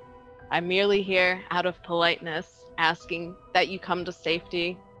day. I'm merely here out of politeness, asking that you come to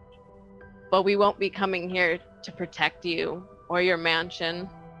safety. But we won't be coming here to protect you or your mansion.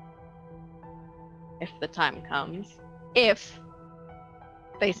 If the time comes. If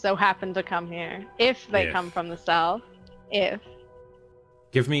they so happen to come here. If they come from the south. If.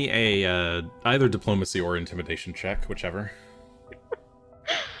 Give me a either diplomacy or intimidation check, whichever.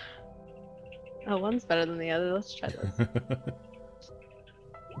 Oh, one's better than the other. Let's try this.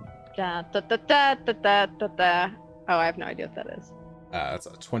 Oh, I have no idea what that is. That's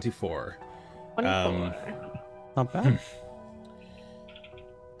a 24. 24. Not bad.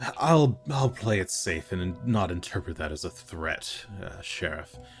 I'll play it safe and not interpret that as a threat,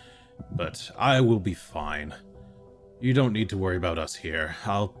 Sheriff. But I will be fine. You don't need to worry about us here.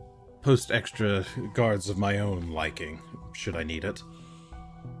 I'll post extra guards of my own liking, should I need it.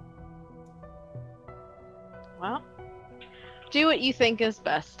 Well, do what you think is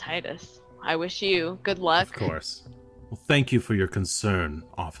best, Titus. I wish you good luck. Of course. Well, thank you for your concern,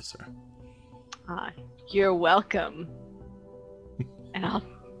 officer. You're welcome. And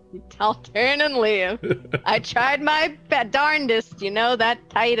I'll turn and leave. I tried my darndest, that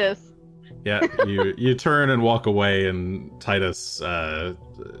Titus. Yeah, you turn and walk away, and Titus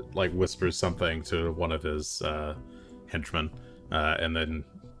whispers something to one of his henchmen, and then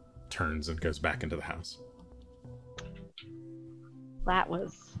turns and goes back into the house. That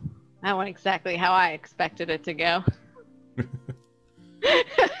went exactly how I expected it to go.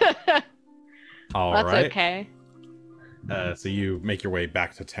 All That's right. Okay. So you make your way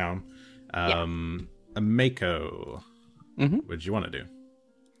back to town. Mako, what did you want to do?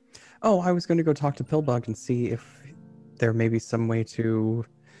 Oh, I was going to go talk to Pillbug and see if there may be some way to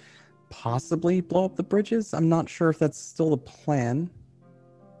possibly blow up the bridges. I'm not sure if that's still the plan,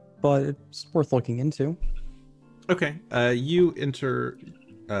 but it's worth looking into. Okay. You enter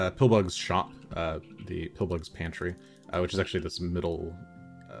Pillbug's shop, the Pillbug's pantry, which is actually this middle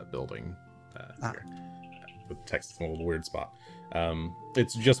building here. the text is in a little weird spot.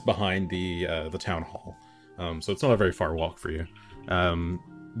 It's just behind the town hall, so it's not a very far walk for you.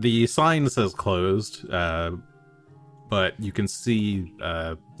 The sign says closed, but you can see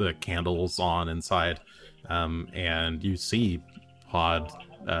the candles on inside, and you see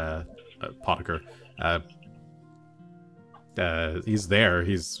Potiker. He's there.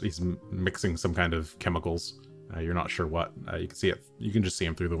 He's mixing some kind of chemicals. You're not sure what. You can see it. You can just see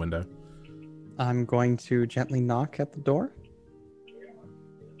him through the window. I'm going to gently knock at the door.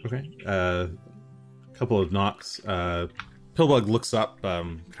 Okay. A couple of knocks. Pillbug looks up,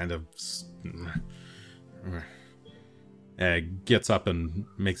 kind of gets up and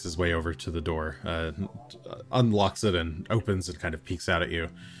makes his way over to the door, unlocks it and opens and kind of peeks out at you.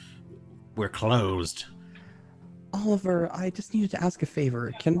 We're closed. Oliver, I just needed to ask a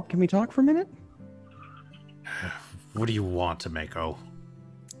favor. Can we talk for a minute? What do you want, Mako?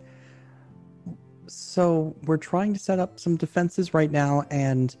 So, we're trying to set up some defenses right now,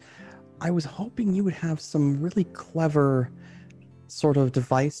 and I was hoping you would have some really clever sort of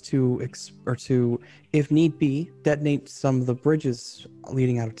device to, if need be, detonate some of the bridges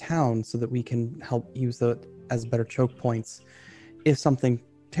leading out of town so that we can help use that as better choke points if something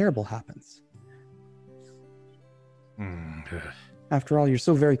terrible happens. After all, you're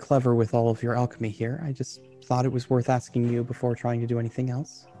so very clever with all of your alchemy here. I just thought it was worth asking you before trying to do anything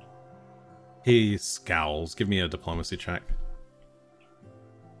else. He scowls. Give me a diplomacy check.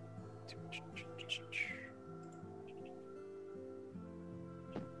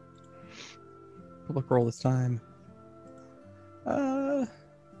 Look, roll this time.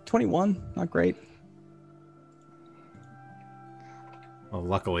 21. Not great. Well,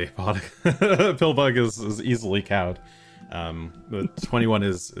 luckily, Pillbug is easily cowed. The 21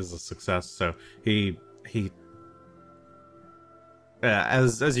 is a success. So he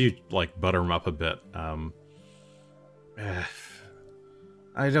as you like butter him up a bit.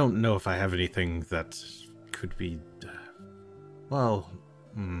 I don't know if I have anything that could be.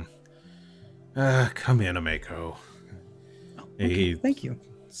 Come in, Mako. Okay, thank you.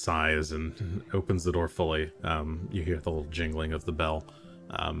 Sighs and opens the door fully. You hear the little jingling of the bell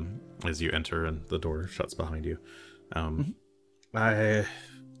as you enter, and the door shuts behind you. I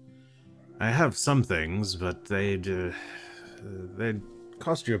have some things, but they'd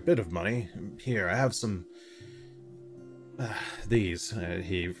cost you a bit of money. Here, I have some. These.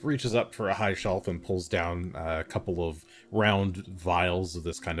 He reaches up for a high shelf and pulls down a couple of round vials of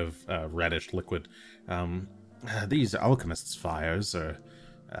this kind of reddish liquid. These alchemist's fires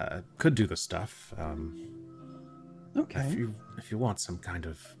could do the stuff. Okay. If you want some kind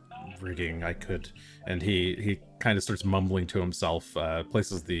of rigging, I could. And he kind of starts mumbling to himself,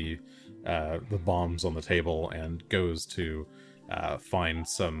 places the bombs on the table, and goes to find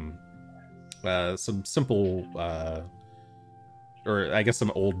some simple, or I guess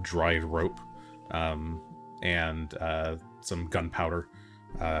some old dried rope, and some gunpowder,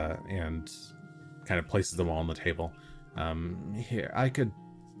 and kind of places them all on the table. Here, I could.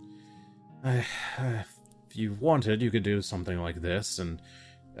 If you wanted, you could do something like this, and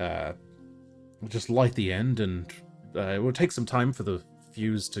just light the end, and it would take some time for the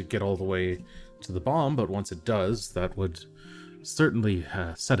fuse to get all the way to the bomb, but once it does, that would certainly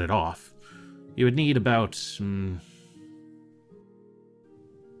set it off. You would need about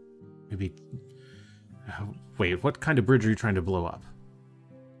maybe. Wait, what kind of bridge are you trying to blow up?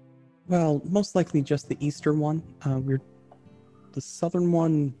 Well, most likely just the eastern one. The southern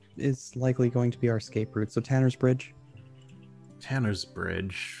one is likely going to be our escape route. So Tanner's Bridge. Tanner's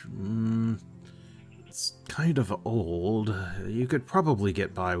Bridge. It's kind of old. You could probably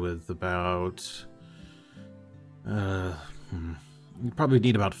get by with about. You probably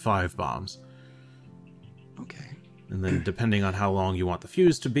need about 5 bombs. Okay. And then, depending on how long you want the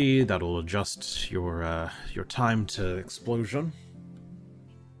fuse to be, that'll adjust your time to explosion.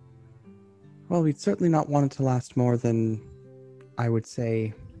 Well, we'd certainly not want it to last more than, I would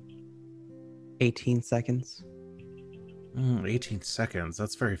say, 18 seconds. 18 seconds.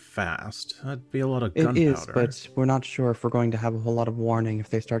 That's very fast. That'd be a lot of gunpowder. It is, but we're not sure if we're going to have a whole lot of warning if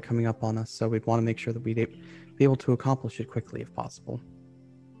they start coming up on us. So we'd want to make sure that we'd be able to accomplish it quickly if possible.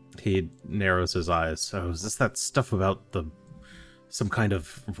 He narrows his eyes. So is this that stuff about some kind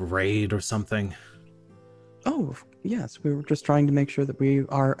of raid or something? Oh, yes. We were just trying to make sure that we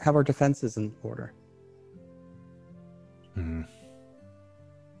have our defenses in order.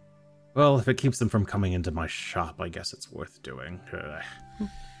 Well, if it keeps them from coming into my shop, I guess it's worth doing.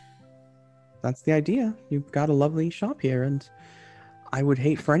 That's the idea. You've got a lovely shop here, and I would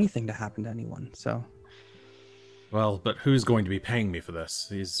hate for anything to happen to anyone, so... Well, but who's going to be paying me for this?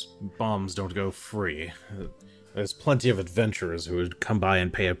 These bombs don't go free. There's plenty of adventurers who would come by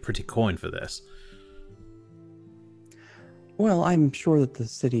and pay a pretty coin for this. Well, I'm sure that the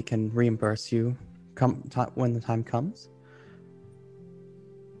city can reimburse you when the time comes.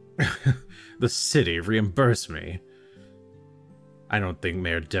 The city reimburse me? I don't think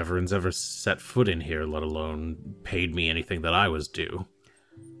Mayor Deveron's ever set foot in here, let alone paid me anything that I was due.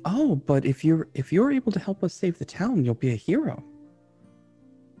 Oh, but if you're able to help us save the town, you'll be a hero.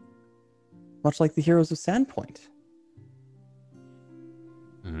 Much like the heroes of Sandpoint.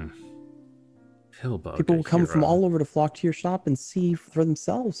 Pillbug, people will come from all over to flock to your shop and see for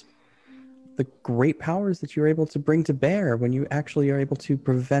themselves the great powers that you're able to bring to bear when you actually are able to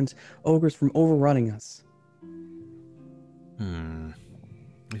prevent ogres from overrunning us. You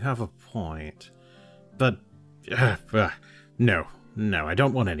have a point. But, no, I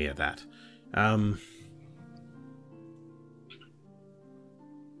don't want any of that.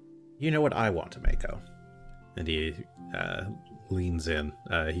 You know what I want, Mako? And he leans in.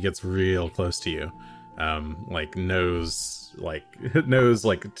 He gets real close to you. Nose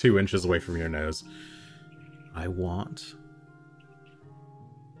 2 inches away from your nose. I want.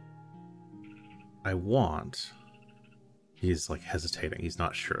 He's hesitating. He's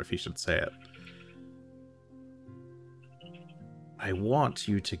not sure if he should say it. I want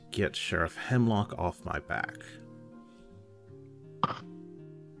you to get Sheriff Hemlock off my back.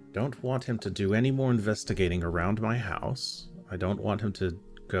 Don't want him to do any more investigating around my house. I don't want him to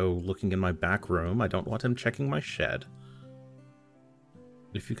go looking in my back room. I don't want him checking my shed.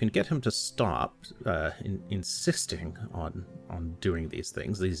 If you can get him to stop insisting on doing these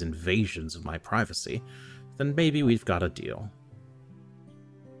things, these invasions of my privacy, then maybe we've got a deal.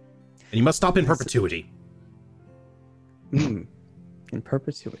 And you must stop in perpetuity. In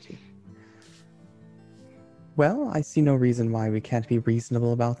perpetuity. Well, I see no reason why we can't be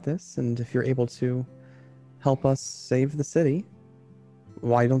reasonable about this, and if you're able to help us save the city,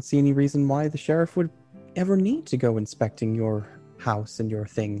 well, I don't see any reason why the sheriff would ever need to go inspecting your house and your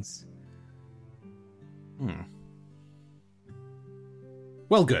things.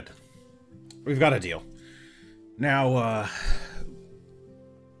 Well, good. We've got a deal. Now,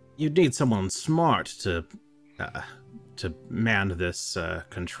 you'd need someone smart to man this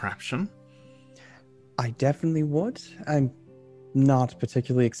contraption. I definitely would. I'm not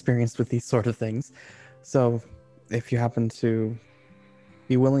particularly experienced with these sort of things, so if you happen to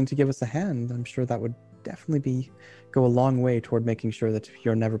be willing to give us a hand, I'm sure that would definitely go a long way toward making sure that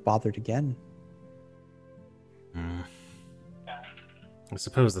you're never bothered again. I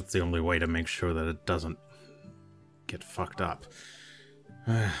suppose that's the only way to make sure that it doesn't get fucked up.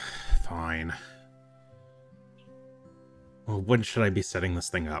 Fine. Well, when should I be setting this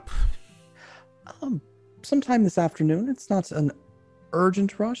thing up? Sometime this afternoon. It's not an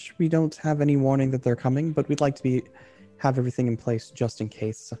urgent rush. We don't have any warning that they're coming, but we'd like to have everything in place just in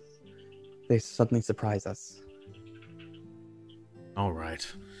case they suddenly surprise us. All right.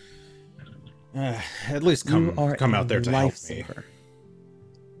 At least come out there to help me.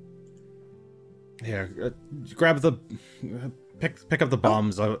 Yeah, grab the pick up the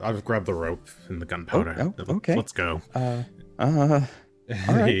bombs. I've grabbed the rope and the gunpowder. Okay. Let's go. All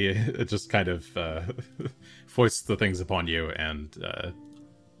right. He just kind of foists the things upon you, and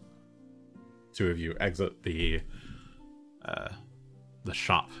two of you exit the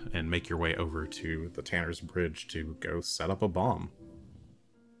shop and make your way over to the Tanner's Bridge to go set up a bomb.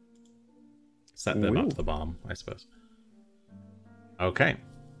 Set them up the bomb, I suppose. Okay.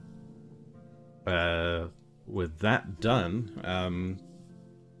 With that done,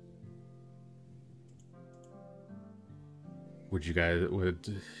 would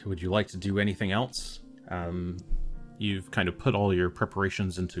you like to do anything else? You've kind of put all your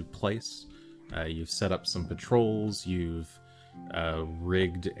preparations into place. You've set up some patrols. You've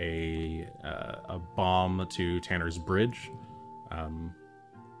rigged a bomb to Tanner's Bridge.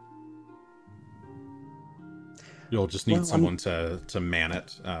 You'll just need someone to man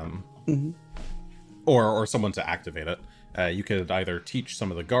it, or someone to activate it. You could either teach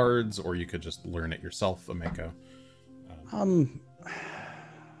some of the guards, or you could just learn it yourself, Ameko.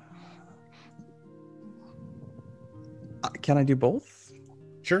 Can I do both?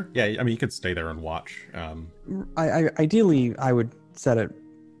 Sure. Yeah, I mean, you could stay there and watch. Ideally, I would set it.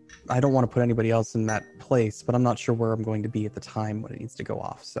 I don't want to put anybody else in that place, but I'm not sure where I'm going to be at the time when it needs to go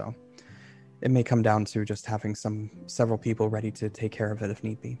off. So it may come down to just having several people ready to take care of it if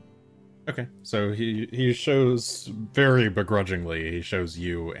need be. Okay, so he shows very begrudgingly. He shows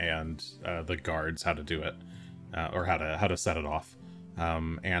you and the guards how to do it, or how to set it off.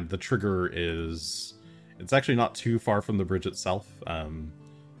 And the trigger is It's actually not too far from the bridge itself.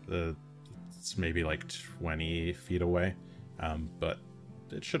 It's maybe like 20 feet away, but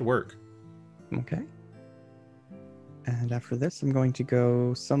it should work. Okay. And after this, I'm going to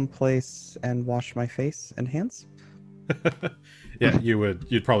go someplace and wash my face and hands. Yeah,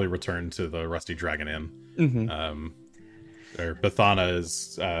 you'd probably return to the Rusty Dragon Inn. Mm-hmm. Bethana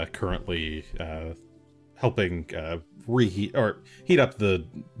is currently helping heat up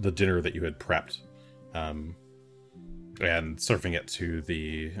the dinner that you had prepped, and serving it to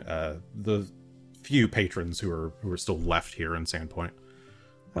the few patrons who are still left here in Sandpoint.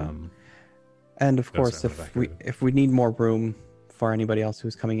 And of course, if we need more room for anybody else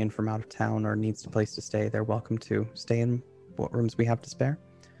who's coming in from out of town or needs a place to stay, they're welcome to stay in what rooms we have to spare.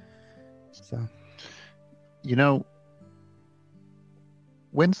 So,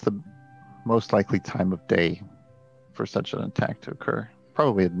 when's the most likely time of day for such an attack to occur?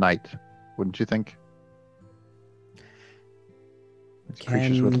 Probably at night, wouldn't you think? These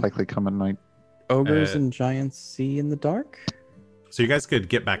creatures would likely come at night. Ogres and giants see in the dark? So you guys could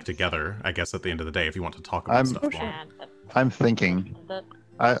get back together, I guess, at the end of the day if you want to talk about stuff more. I'm thinking.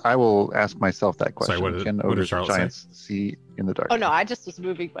 I will ask myself that question. Sorry, Can ogres and giants see in the dark? Oh no, I just was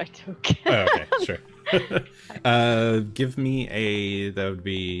moving my token. Oh, okay, sure. Give me that would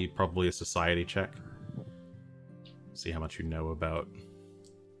be probably a society check. See how much you know about.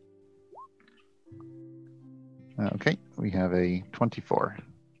 Okay, we have a 24.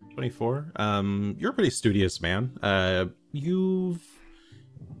 24. You're a pretty studious man.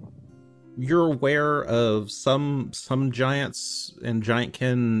 You're aware of some giants and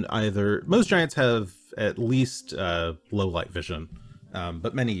giantkin. Most giants have at least low light vision,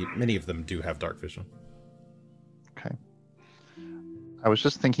 but many of them do have dark vision. Okay. I was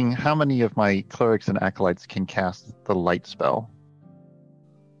just thinking, how many of my clerics and acolytes can cast the light spell?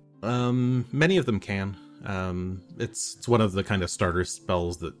 Many of them can. It's one of the kind of starter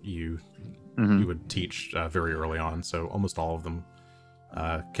spells that you would teach very early on, so almost all of them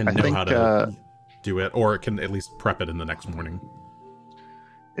can know how to do it, or can at least prep it in the next morning.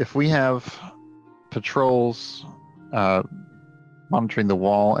 If we have patrols monitoring the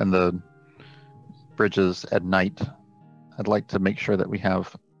wall and the bridges at night, I'd like to make sure that we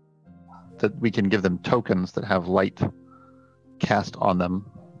can give them tokens that have light cast on them,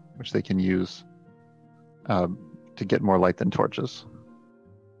 which they can use to get more light than torches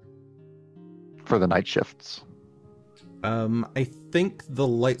for the night shifts. I think the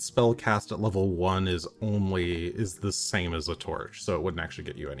light spell cast at level 1 is the same as a torch, so it wouldn't actually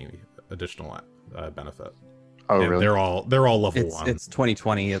get you any additional benefit. Oh, and really? They're all level 1. It's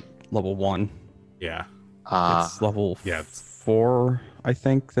 2020 at level 1. Yeah. It's level 4, I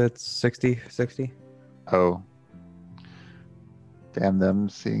think. That's 60. Oh. Damn them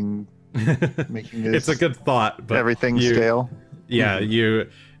making this. It's a good thought, but everything scale. Yeah,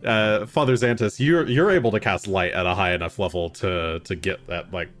 Father Xantus, you're able to cast light at a high enough level to get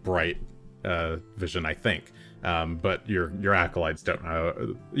that like bright vision, I think. But your acolytes don't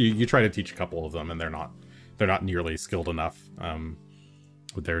know. You try to teach a couple of them, and they're not nearly skilled enough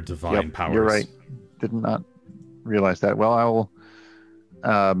with their divine powers. You're right. Did not realize that. Well, I will.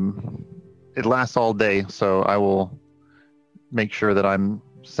 It lasts all day, so I will make sure that I'm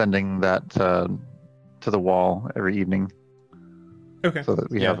sending that to the wall every evening. Okay. So that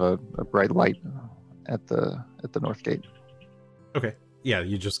we have a bright light at the north gate. Okay. Yeah,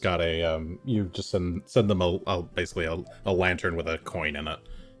 you just got you just send them basically a lantern with a coin in it,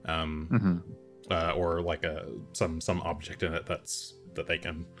 or like some object in it that they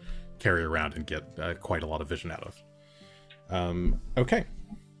can carry around and get quite a lot of vision out of. Okay.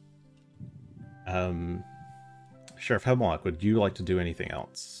 Sheriff Hemlock, would you like to do anything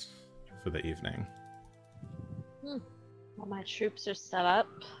else for the evening? Well, my troops are set up.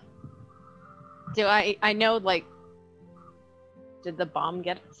 Do I know, like, did the bomb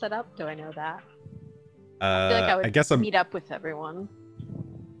get set up? Do I know that? I feel like I would meet up with everyone.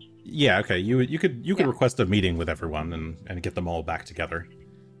 Yeah, okay. You could request a meeting with everyone and get them all back together.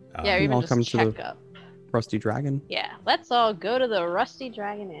 Yeah, or even just check up. Rusty Dragon. Yeah, let's all go to the Rusty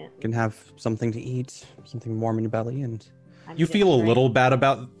Dragon Inn. Can have something to eat, something warm in your belly, and you feel a little bad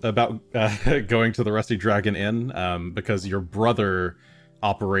about going to the Rusty Dragon Inn because your brother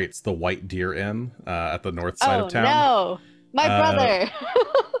operates the White Deer Inn at the north side of town. Oh no, my brother!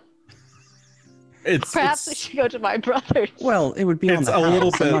 Perhaps we it's should go to my brother's. Well, it would be on the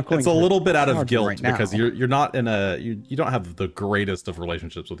house. It's a little bit out of guilt right because you're not in you don't have the greatest of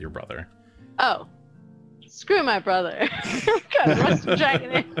relationships with your brother. Oh. Screw my brother. Rusty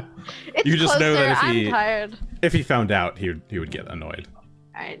Dragon Inn. It's you just closer. know that I'm tired. if he found out, he would get annoyed.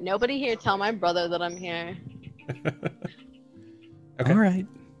 Alright, Alright, nobody here tell my brother that I'm here. Okay. All right.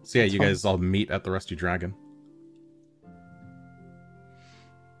 So yeah, That's you fine. guys all meet at the Rusty Dragon.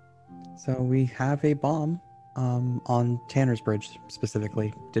 So we have a bomb on Tanner's Bridge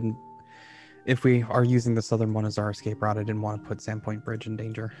specifically. If we are using the southern one as our escape route, I didn't want to put Sandpoint Bridge in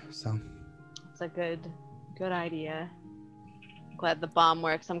danger. So It's a good idea. Glad the bomb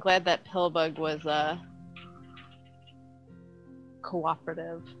works. I'm glad that Pillbug was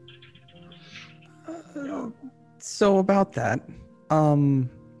cooperative. So about that,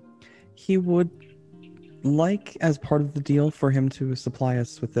 he would like, as part of the deal, for him to supply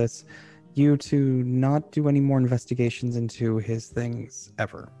us with this, you to not do any more investigations into his things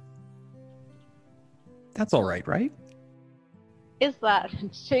ever. That's all right, right? Is that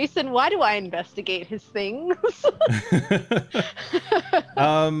Jason? Why do I investigate his things?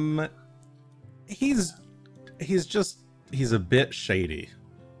 He's a bit shady.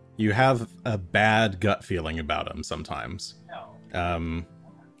 You have a bad gut feeling about him sometimes. And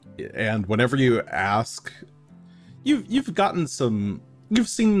whenever you ask, you've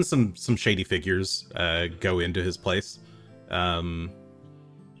seen some shady figures go into his place.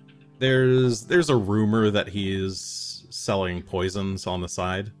 There's a rumor that he is selling poisons on the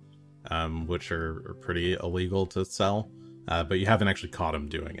side, which are pretty illegal to sell, but you haven't actually caught him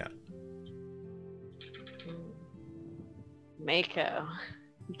doing it. Mako,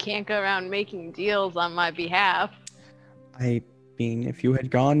 you can't go around making deals on my behalf. I mean, if you had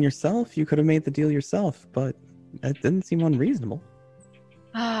gone yourself, you could have made the deal yourself, but that didn't seem unreasonable.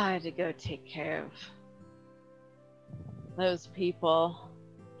 I had to go take care of those people.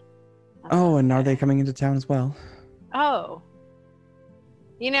 Oh, and are they coming into town as well? Oh.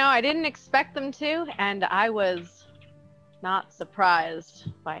 You know, I didn't expect them to, and I was not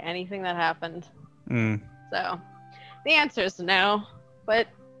surprised by anything that happened. So, the answer is no. But,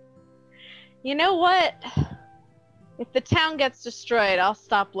 you know what? If the town gets destroyed, I'll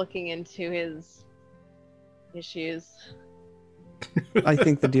stop looking into his issues. I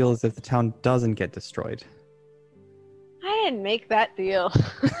think the deal is if the town doesn't get destroyed. I didn't make that deal.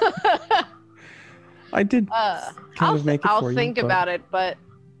 I did kind of make it I'll for you. think but about it, but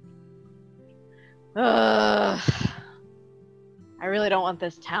I really don't want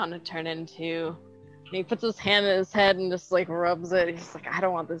this town to turn into. And he puts his hand in his head and just like rubs it. He's like, I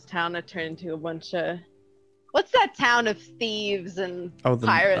don't want this town to turn into a bunch of. What's that town of thieves and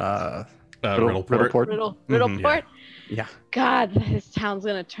pirates? Riddleport. Riddleport. Yeah. God, this town's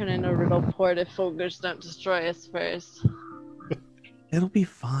gonna turn into Riddleport if Ogres don't destroy us first. It'll be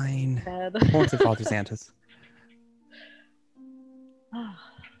fine. Bad. Won't it, Father Xantus?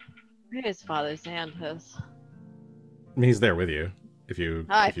 Where is Father Xantus? He's there with you.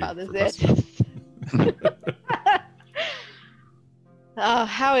 Hi, Father Xantus.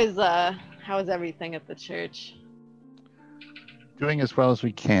 How is everything at the church? Doing as well as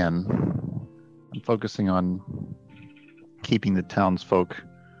we can. I'm focusing on keeping the townsfolk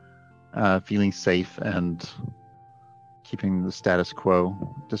feeling safe and keeping the status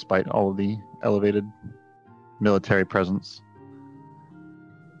quo despite all of the elevated military presence.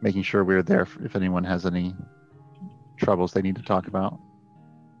 Making sure we're there if anyone has any troubles they need to talk about.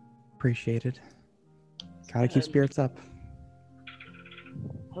 Appreciated. Gotta keep spirits up.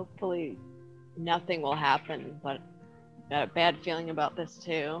 Hopefully nothing will happen, but I've got a bad feeling about this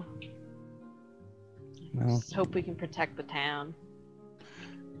too. Well, Just hope we can protect the town.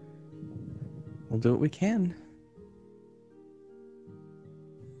 we'll do what we can.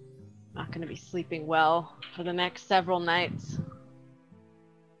 Not going to be sleeping well for the next several nights.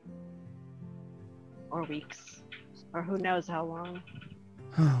 Or weeks. Or who knows how long.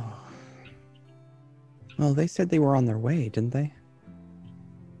 Oh. Well, they said they were on their way, didn't they?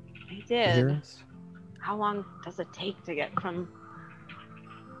 They The did. heroes? How long does it take to get from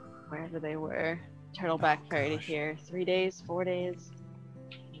wherever they were? Turtleback Ferry to gosh. here. 3 days? 4 days?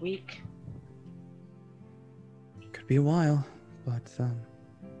 A week? Could be a while, but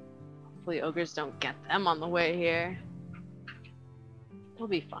Hopefully ogres don't get them on the way here. We'll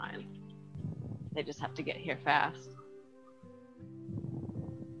be fine. They just have to get here fast.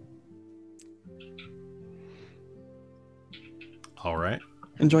 All right.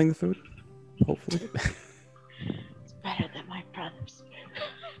 enjoying the food. Hopefully. It's better than my brother's food.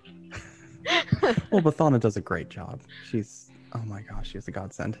 Well, Bathana does a great job. Oh my gosh, she's a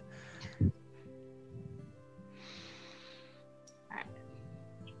godsend.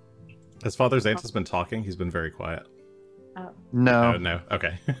 Has Father Xantus been talking? He's been very quiet. No, Oh, no.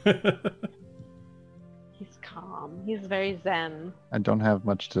 Okay. He's calm. He's very zen. I don't have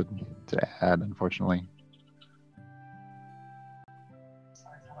much to add, unfortunately.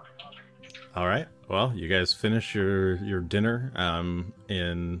 All right. Well, you guys finish your dinner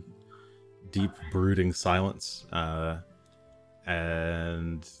in deep brooding silence,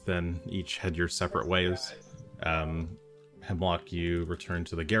 and then each head your separate ways. Hemlock, you return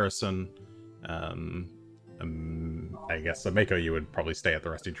to the garrison. I guess Mako, you would probably stay at the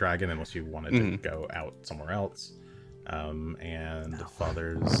Rusty Dragon unless you wanted to go out somewhere else. And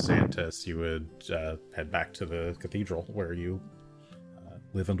Father Xantus, you would head back to the cathedral where you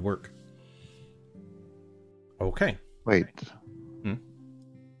live and work. Okay. Wait.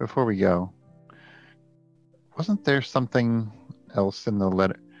 Before we go, wasn't there something else in the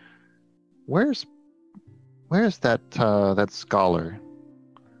letter? Where's that scholar?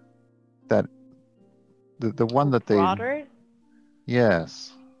 That the one that they... Rodert?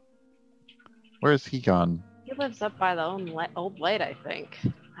 Yes. Where's he gone? He lives up by the old light, I think.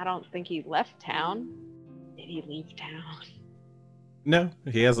 I don't think he left town. Did he leave town? No,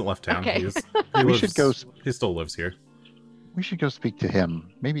 he hasn't left town. Okay. He still lives here. We should go speak to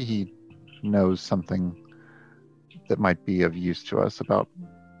him. Maybe he knows something that might be of use to us about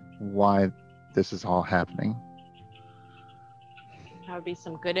why this is all happening. That would be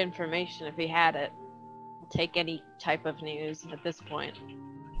some good information if he had it. I'll take any type of news at this point.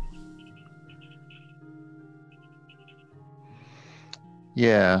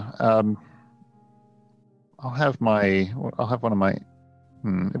 Yeah, I'll have one of my.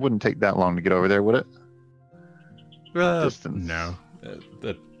 It wouldn't take that long to get over there, would it? Distance. No,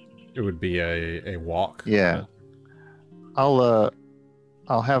 it would be a walk. Yeah, I'll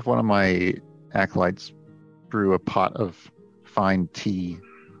have one of my acolytes brew a pot of fine tea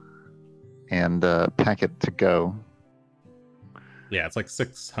and pack it to go. Yeah, it's like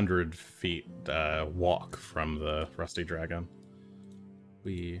 600 feet walk from the Rusty Dragon.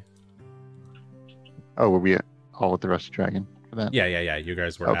 Were we all at the Rusty Dragon for that? Yeah. You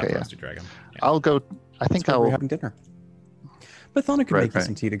guys were at the Rusty Dragon. Yeah. I'll go. I think we're having dinner. Bathana could make you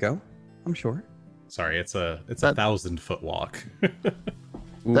some tea to go, I'm sure. Sorry, it's a 1,000-foot walk.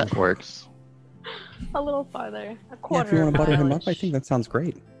 That works. A little farther. A quarter. If you want to butter him up, I think that sounds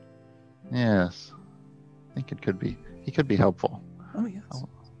great. Yes. I think it could be. He could be helpful. Oh, yes.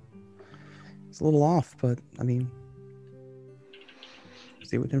 It's a little off, but, I mean,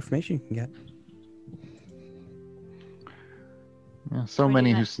 see what information you can get. Yeah, so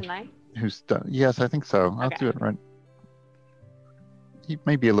many who's done. Yes, I think so. Okay. I'll do it right. He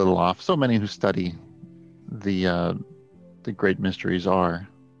may be a little off. So many who study the great mysteries are.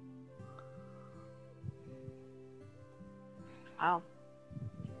 Wow.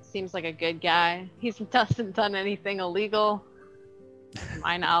 Seems like a good guy. He hasn't done anything illegal, to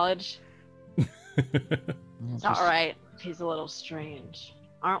my knowledge. It's all right. He's a little strange.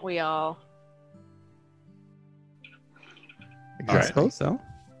 Aren't we all? Exactly. I suppose so.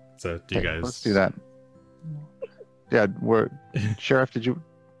 So, do you guys... Let's do that. Yeah, Sheriff, did you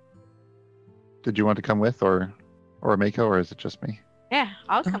want to come with, or Mako, or is it just me? Yeah,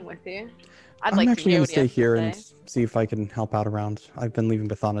 I'll come with you. I'm actually going to stay here and see if I can help out around. I've been leaving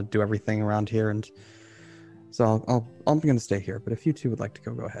Bathana to do everything around here, and so I'm going to stay here. But if you two would like to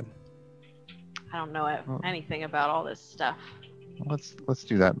go ahead. I don't know anything about all this stuff. Let's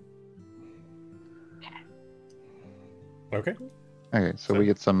do that. Okay. Okay, so we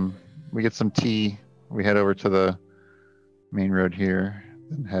get some tea. We head over to the main road here,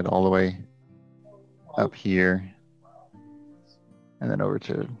 then head all the way up here, and then over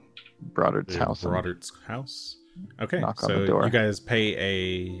to Brodert's house. Brodert's house. Okay, so you guys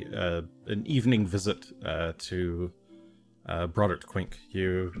pay an evening visit to Brodert Quink.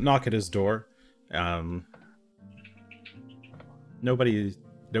 You knock at his door. Nobody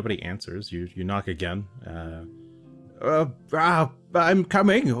answers. You knock again. I'm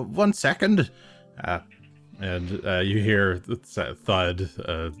coming. 1 second. And you hear a thud,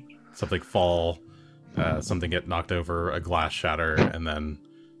 something fall, something get knocked over, a glass shatter, and then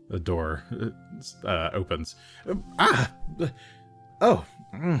the door opens. Hello,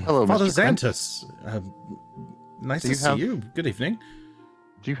 Father Mr. Xantus. Nice to see you. Good evening.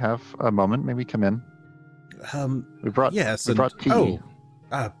 Do you have a moment? Maybe come in. We brought tea.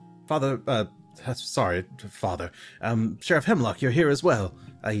 Father. Sorry, Father. Sheriff Hemlock, you're here as well.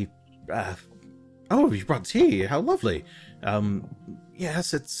 You brought tea. How lovely.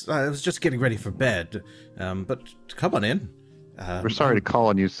 Yes, I was just getting ready for bed. But come on in. We're sorry to call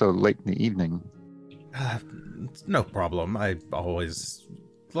on you so late in the evening. No problem. I'm always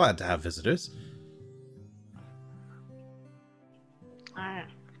glad to have visitors.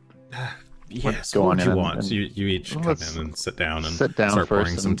 Yes, what do you want? You each come in and sit down and start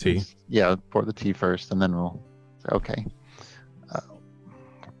pouring some tea. Yeah, pour the tea first, and then we'll say, okay.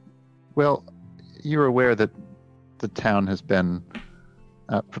 Well, you're aware that the town has been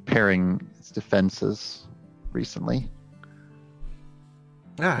preparing its defenses recently.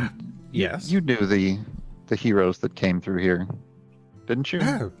 Yes. You knew the heroes that came through here, didn't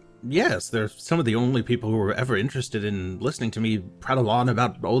you? Yes, they're some of the only people who were ever interested in listening to me prattle on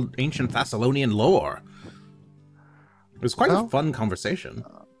about old ancient Thessalonian lore. It was quite a fun conversation.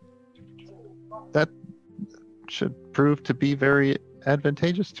 That should prove to be very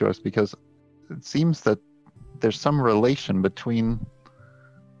advantageous to us, because it seems that there's some relation between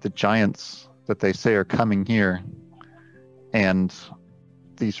the giants that they say are coming here and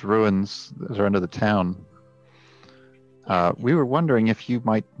these ruins that are under the town. We were wondering if you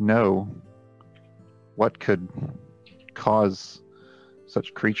might know what could cause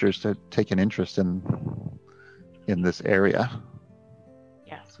such creatures to take an interest in this area.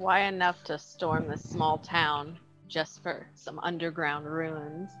 Yes, why enough to storm this small town just for some underground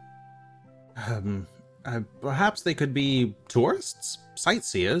ruins? Perhaps they could be tourists,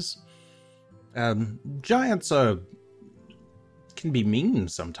 sightseers. Giants can be mean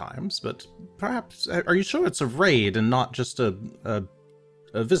sometimes, but perhaps... Are you sure it's a raid and not just a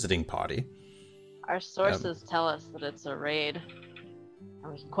visiting party? Our sources tell us that it's a raid,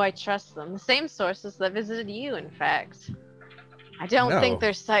 and we can quite trust them. The same sources that visited you, in fact. I don't think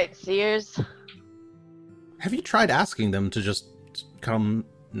they're sightseers. Have you tried asking them to just come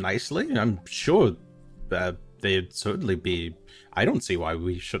nicely? I'm sure they'd certainly be... I don't see why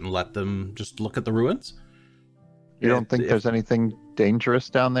we shouldn't let them just look at the ruins. You don't think there's anything dangerous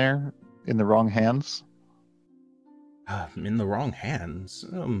down there in the wrong hands? In the wrong hands?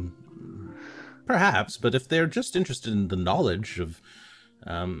 Perhaps, but if they're just interested in the knowledge of...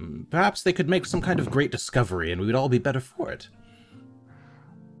 perhaps they could make some kind of great discovery and we would all be better for it.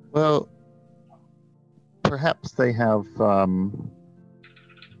 Well, perhaps they have...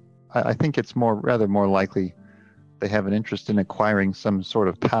 I think it's rather more likely they have an interest in acquiring some sort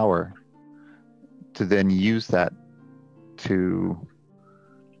of power to then use that to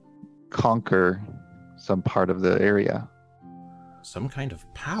conquer some part of the area. Some kind of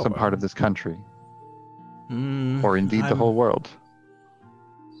power? Some part of this country. Or indeed the whole world.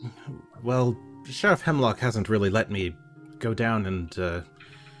 Well, Sheriff Hemlock hasn't really let me go down and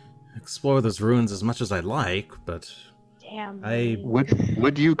explore those ruins as much as I'd like, but... Damn.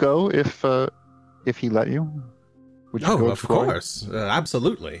 Would you go if he let you? Would you go of course.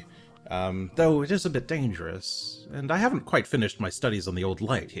 Absolutely. Though it is a bit dangerous, and I haven't quite finished my studies on the Old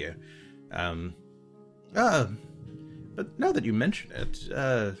Light here. But now that you mention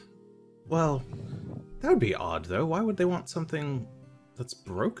it, well, that would be odd, though. Why would they want something that's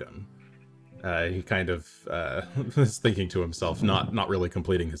broken? He kind of was thinking to himself, not really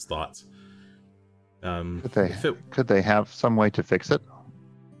completing his thoughts. Could they have some way to fix it?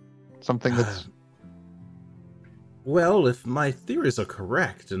 Something that's... Well, if my theories are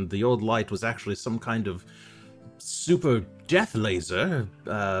correct, and the Old Light was actually some kind of super death laser,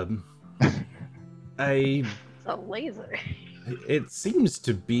 It's a laser. It seems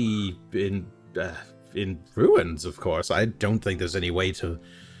to be in ruins, of course. I don't think there's any way to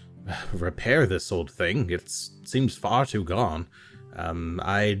repair this old thing. It seems far too gone.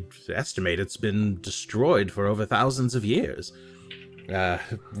 I'd estimate it's been destroyed for over thousands of years.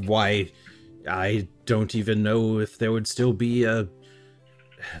 Why... I don't even know if there would still be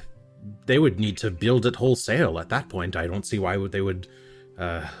they would need to build it wholesale at that point. I don't see why they would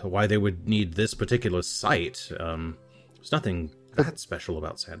need this particular site. There's nothing that special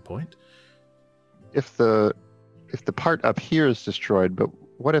about Sandpoint. If the part up here is destroyed, but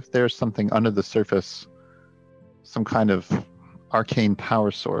what if there's something under the surface, some kind of arcane power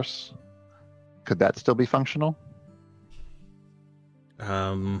source? Could that still be functional?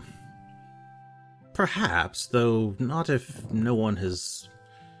 Perhaps, though not if no one has...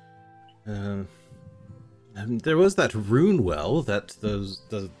 there was that rune well that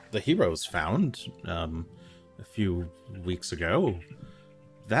the heroes found a few weeks ago.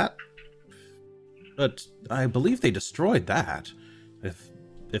 But I believe they destroyed that.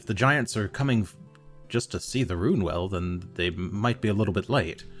 If the giants are coming just to see the rune well, then they might be a little bit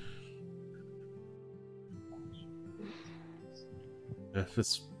late.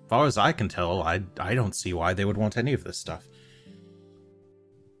 As far as I can tell, I don't see why they would want any of this stuff.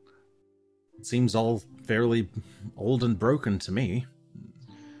 It seems all fairly old and broken to me.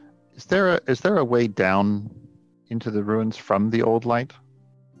 Is there a way down into the ruins from the Old Light?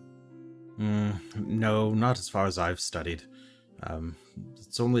 No, not as far as I've studied.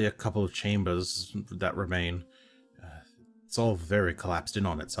 It's only a couple of chambers that remain. It's all very collapsed in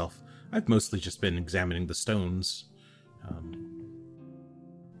on itself. I've mostly just been examining the stones.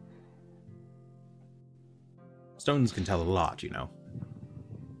 stones can tell a lot,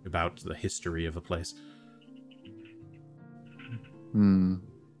 about the history of a place.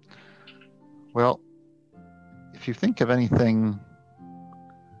 Well, if you think of anything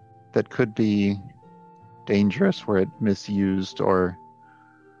that could be dangerous were it misused or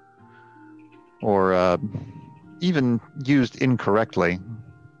even used incorrectly,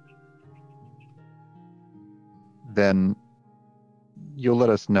 then you'll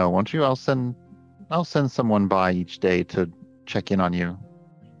let us know, won't you? I'll send someone by each day to check in on you.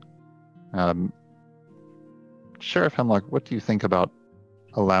 Sheriff Hemlock, what do you think about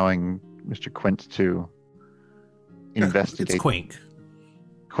allowing Mr. Quint to investigate? It's Quink.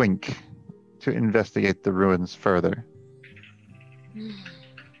 Quink, to investigate the ruins further. It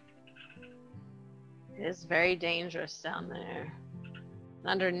is very dangerous down there.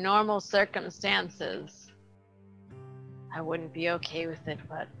 Under normal circumstances, I wouldn't be okay with it,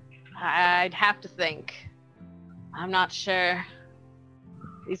 but I'd have to think. I'm not sure.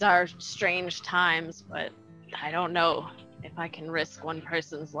 These are strange times, but I don't know if I can risk one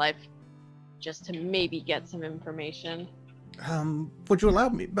person's life just to maybe get some information. Would you allow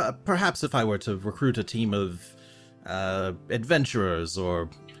me, perhaps if I were to recruit a team of adventurers or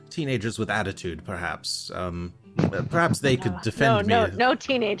teenagers with attitude, perhaps they could defend me. No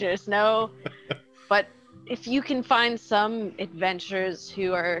teenagers, no. But if you can find some adventurers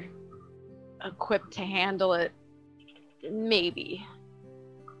who are equipped to handle it, maybe.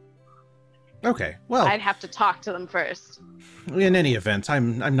 Okay, well, I'd have to talk to them first. In any event,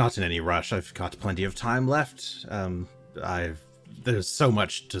 I'm not in any rush. I've got plenty of time left. There's so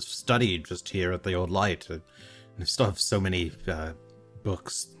much to study just here at the Old Light. I still have so many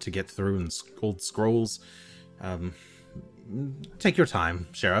books to get through and old scrolls. Take your time,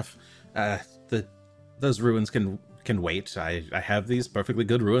 Sheriff. Those ruins can wait. I have these perfectly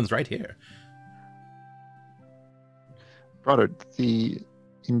good ruins right here. Brother, the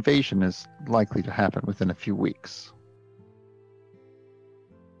invasion is likely to happen within a few weeks.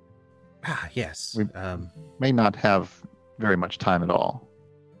 Ah, yes. We may not have very much time at all.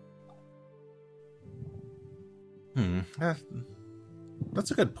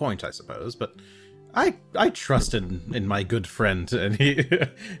 That's a good point, I suppose, but I trust in my good friend, and he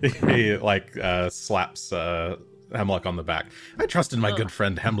slaps Hemlock on the back. I trust in my good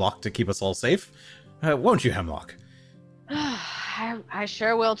friend Hemlock to keep us all safe. Won't you, Hemlock? I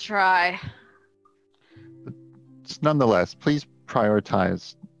sure will try. But nonetheless, please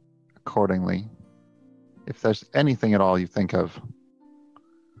prioritize accordingly. If there's anything at all you think of,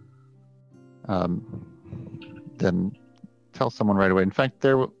 then tell someone right away. In fact,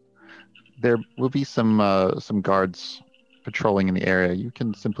 there will be some guards patrolling in the area. You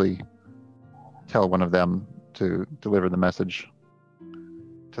can simply tell one of them to deliver the message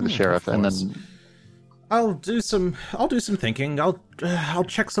to the sheriff, and then I'll do some thinking. I'll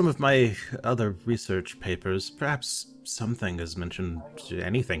check some of my other research papers. Perhaps something is mentioned.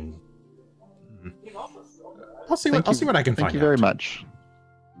 Anything. I'll see what I can find out. Thank you very much.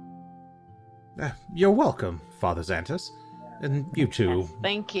 You're welcome, Father Xantus, and you too. Yes,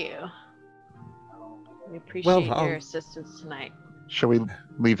 thank you. We appreciate your assistance tonight. Shall we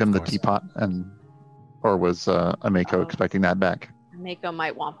leave him the teapot, or was Ameko expecting that back? Ameko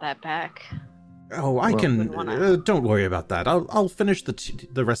might want that back. Oh, I can. Don't worry about that. I'll finish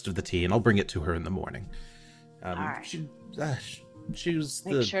the rest of the tea, and I'll bring it to her in the morning. All right. Choose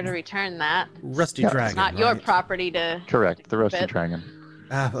Make sure to return that. Rusty Dragon. It's not your property to. Correct, the Rusty Dragon.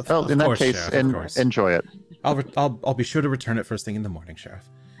 Well, in that case, enjoy it. I'll be sure to return it first thing in the morning, Sheriff.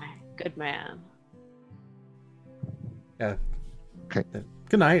 Good man. Okay.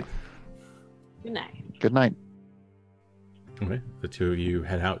 Good night. Good night. Good night. Okay. The two of you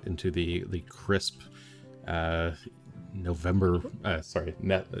head out into the crisp November.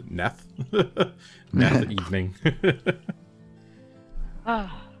 Neth evening.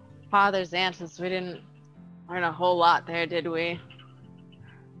 Oh, Father Xantus, we didn't learn a whole lot there, did we?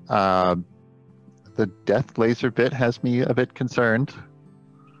 The death laser bit has me a bit concerned.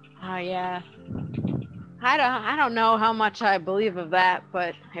 Oh yeah. I don't know how much I believe of that,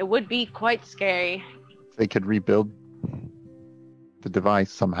 but it would be quite scary. If they could rebuild the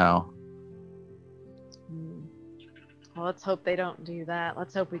device somehow. Well, let's hope they don't do that.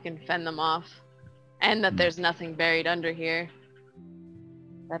 Let's hope we can fend them off. And that there's nothing buried under here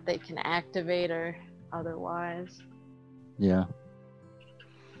that they can activate or otherwise. Yeah.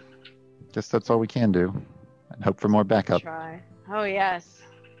 Guess that's all we can do. And hope for more backup. Try. Oh, yes.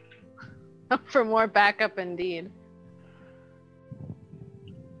 Hope for more backup indeed.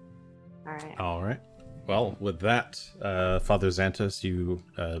 All right. Well, with that, Father Xantus, you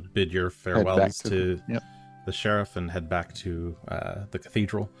bid your farewells to sheriff and head back to the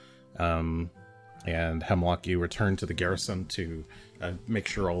cathedral. And Hemlock, you return to the garrison to make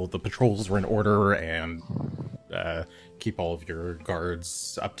sure all of the patrols were in order and keep all of your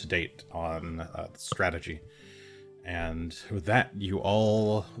guards up to date on the strategy. And with that, you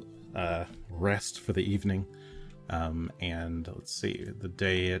all rest for the evening. And let's see, the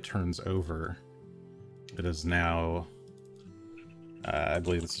day turns over. It is now, I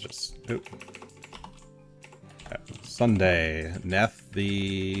believe it's just Sunday, Neth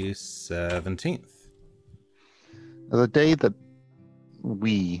the 17th. The day that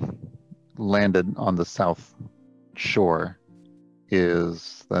we landed on the south shore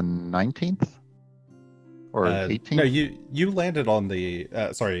is the 19th or 18th? No, you landed on the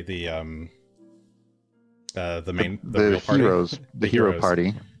real party. Heroes, the hero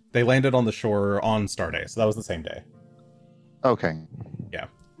party. They landed on the shore on Star Day, so that was the same day. Okay. Yeah.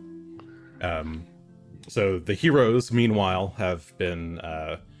 So the heroes, meanwhile, have been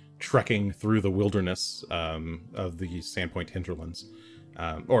trekking through the wilderness of the Sandpoint hinterlands,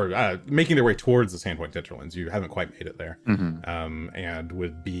 or making their way towards the Sandpoint hinterlands. You haven't quite made it there, and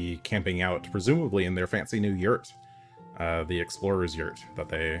would be camping out, presumably in their fancy new yurt, the explorer's yurt that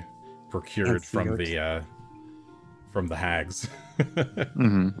they procured from the hags.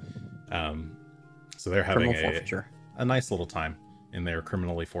 So they're having a nice little time in their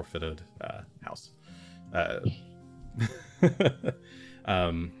criminally forfeited house.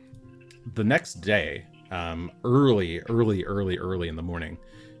 The next day, early in the morning,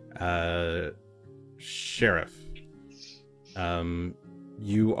 Sheriff,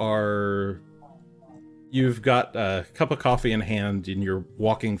 you've got a cup of coffee in hand and you're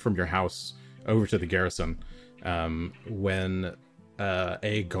walking from your house over to the garrison, when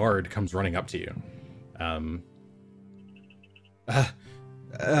a guard comes running up to you.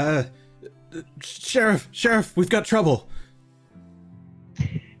 Sheriff, we've got trouble.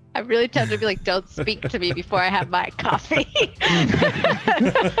 I'm really tempted to be like, don't speak to me before I have my coffee.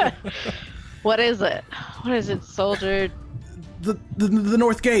 What is it? What is it, soldier? The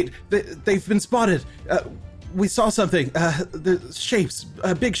North Gate. They've been spotted. We saw something. The shapes,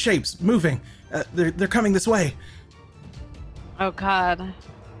 big shapes, moving. They're coming this way. Oh God!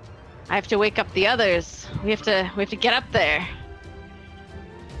 I have to wake up the others. We have to get up there.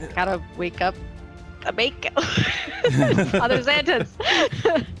 Gotta wake up the Mako. Father Xantus.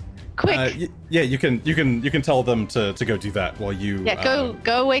 Quick. You can tell them to go do that while you. Yeah,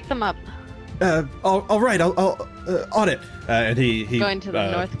 go wake them up. All right. I'll on it. And he going to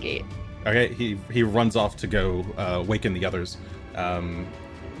the North Gate. Okay. He runs off to go waken the others,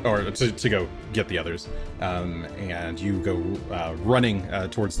 or to go get the others. And you go running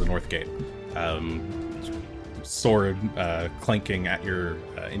towards the North Gate, sword clanking at your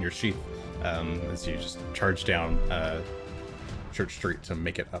in your sheath, as you just charge down Church Street to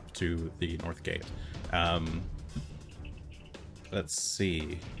make it up to the North Gate. Let's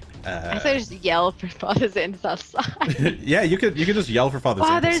see. I say just yell for Father Xantus outside. Yeah, you could just yell for Father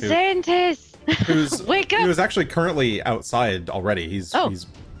Xantus. Wake up! He was actually currently outside already. He's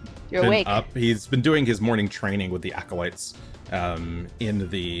you're awake. Up. He's been doing his morning training with the acolytes in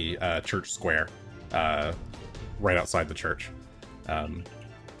the church square, right outside the church. Right,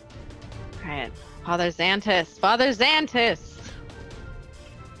 Father Xantus.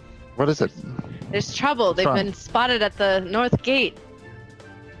 What is it? There's trouble. They've been spotted at the North Gate.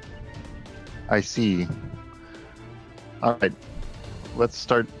 I see. All right, let's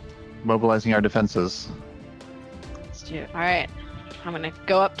start mobilizing our defenses. Let's do it. All right, I'm gonna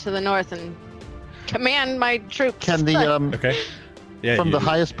go up to the north and command my troops. Can the okay? Yeah. From the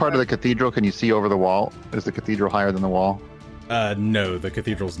highest part of the cathedral, can you see over the wall? Is the cathedral higher than the wall? No, the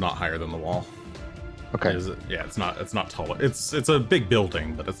cathedral's not higher than the wall. Okay. It's not tall. It's a big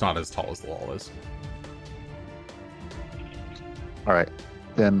building, but it's not as tall as the wall is. All right,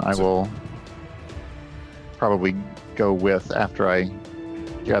 then I will probably go with after I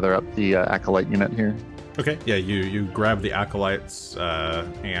gather up the acolyte unit here. Okay. Yeah, you grab the acolytes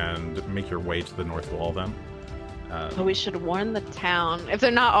and make your way to the north wall then. But we should warn the town if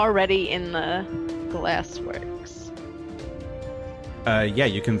they're not already in the glassworks. Yeah,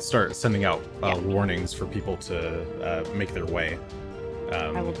 you can start sending out warnings for people to make their way.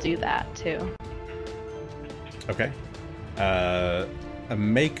 I will do that too. Okay.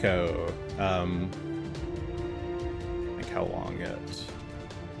 Mako, think how long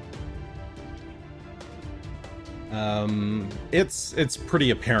it's pretty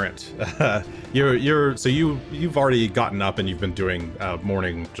apparent. You've already gotten up and you've been doing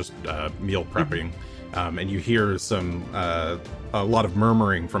morning just meal prepping, and you hear a lot of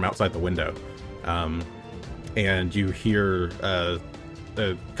murmuring from outside the window. and you hear a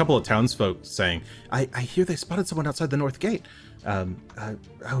couple of townsfolk saying, I hear they spotted someone outside the north gate.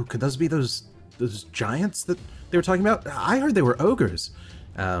 Could those be those giants that they were talking about? I heard they were ogres.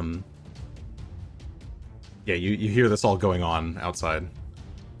 You hear this all going on outside.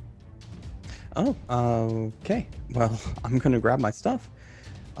 Oh, okay. Well, I'm gonna grab my stuff.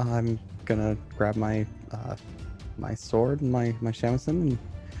 I'm gonna grab my my sword and my shamisen and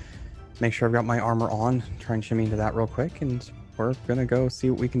make sure I've got my armor on. Try and shimmy into that real quick, and we're gonna go see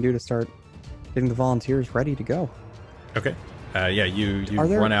what we can do to start getting the volunteers ready to go. Okay. You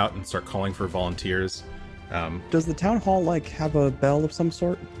run out and start calling for volunteers. Does the town hall have a bell of some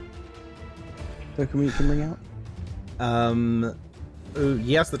sort that we can ring out?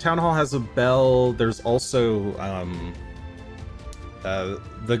 Yes, the town hall has a bell. There's also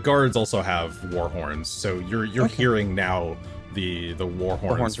the guards also have war horns, so you're hearing now the war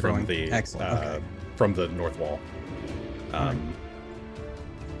horns from from the north wall.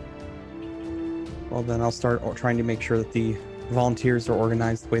 Well, then I'll start trying to make sure that the volunteers are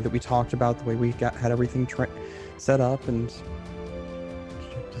organized the way that we talked about, the way we had everything set up, and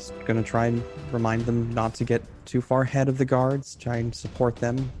just gonna try and remind them not to get too far ahead of the guards. Try and support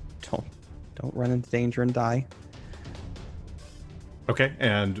them. Don't run into danger and die. Okay,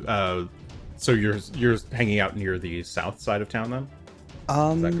 and so you're hanging out near the south side of town then?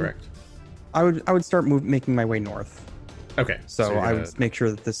 Is that correct? I would start making my way north. Okay. So I would make sure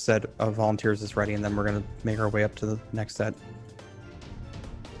that this set of volunteers is ready, and then we're gonna make our way up to the next set.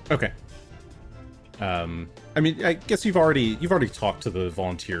 Okay. I mean, I guess you've already talked to the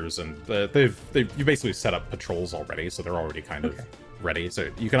volunteers, and you basically set up patrols already, so they're already kind of ready. So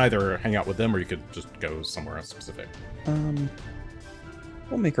you can either hang out with them, or you could just go somewhere else specific.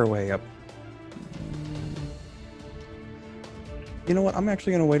 We'll make our way up. You know what? I'm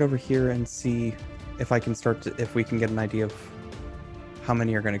actually gonna wait over here and see if I can if we can get an idea of how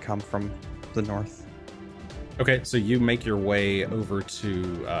many are gonna come from the north. Okay, so you make your way over to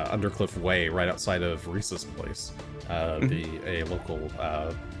Undercliff Way, right outside of Reese's place, a local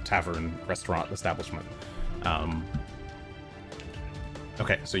tavern restaurant establishment.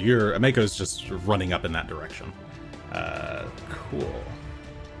 Okay, so Ameko's just running up in that direction. Cool.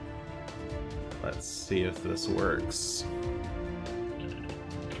 Let's see if this works.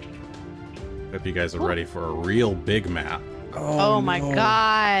 Hope you guys are ready for a real big map. Oh my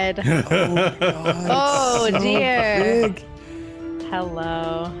god. Oh, Oh so dear. big.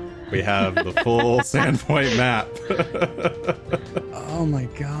 Hello. We have the full Sandpoint map. Oh my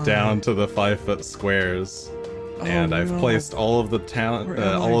god. Down to the 5-foot squares. And I've placed all of the town,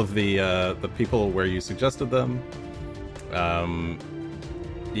 all of the people where you suggested them.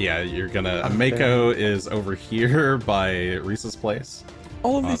 You're gonna. Ameko is over here by Reese's place.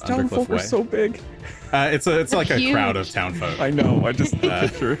 All of these town folk are so big. It's like a huge. crowd of town folk. I know. I just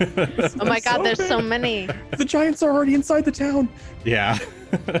picture. Oh my god, there's so many. The giants are already inside the town. Yeah.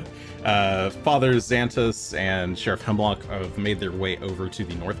 Father Xantus and Sheriff Hemlock have made their way over to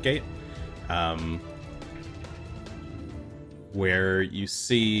the North Gate, where you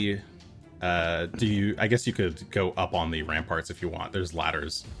see. I guess you could go up on the ramparts if you want. There's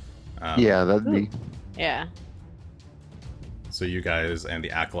ladders. Yeah, that'd be. Yeah. So you guys and the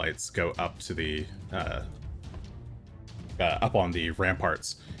acolytes go up to the up on the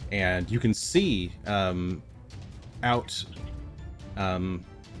ramparts, and you can see out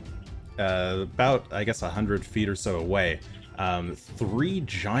about, I guess, 100 feet or so away, 3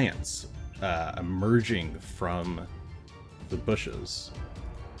 giants emerging from the bushes.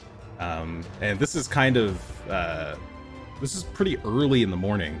 And this is kind of this is pretty early in the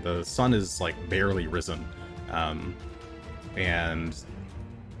morning. The sun is like barely risen. And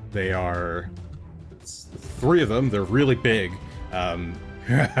they are 3 of them. They're really big.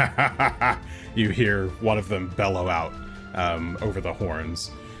 You hear one of them bellow out over the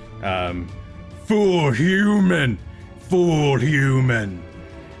horns. Fool human! Fool human!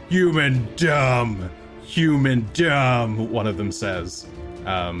 Human dumb! Human dumb! One of them says.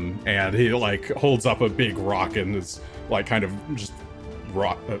 And he holds up a big rock and is kind of just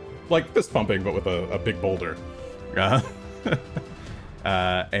rock, like fist pumping, but with a big boulder.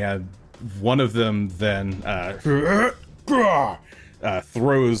 And one of them then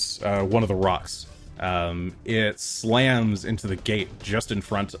throws one of the rocks. It slams into the gate just in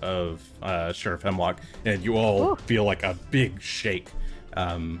front of Sheriff Hemlock, and you all feel like a big shake.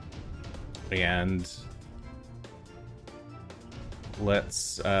 And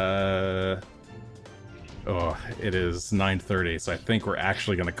let's it is 9:30, so I think we're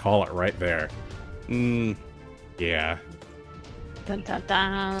actually gonna call it right there. Yeah. Dun dun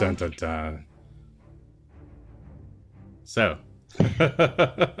dun. Dun dun dun. So,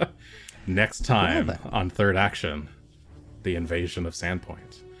 next time on Third Action, the invasion of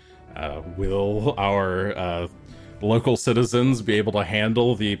Sandpoint. Will our local citizens be able to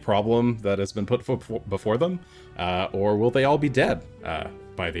handle the problem that has been put before them? Or will they all be dead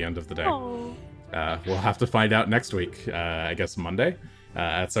by the end of the day? We'll have to find out next week, I guess Monday,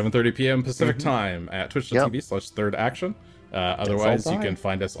 at 7:30 p.m. Pacific time at twitch.tv/Third Action. Otherwise, you can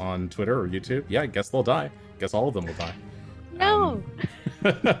find us on Twitter or YouTube. Yeah, I guess they'll die. Guess all of them will die. No.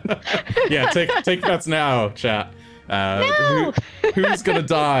 Yeah, take bets now, chat. No! Who's gonna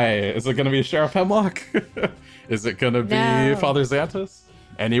die? Is it gonna be Sheriff Hemlock? Is it gonna be Father Xantus?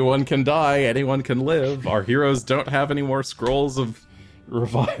 Anyone can die, anyone can live. Our heroes don't have any more scrolls of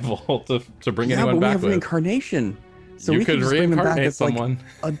revival to bring anyone back with. We have reincarnation. So you we could can just bring them back reincarnate as someone.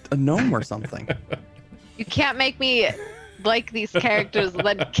 Like a gnome or something. You can't make me like these characters and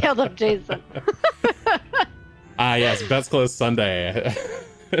then kill them, Jason. Yes, Bets Close Sunday.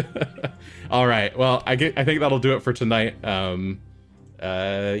 All right, well, I think that'll do it for tonight.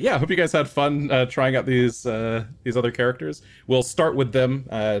 Yeah, hope you guys had fun trying out these other characters. We'll start with them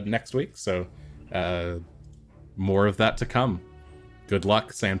next week, so more of that to come. Good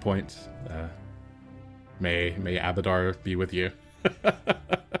luck, Sandpoint. May Abadar be with you.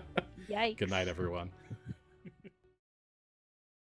 Yikes. Good night, everyone.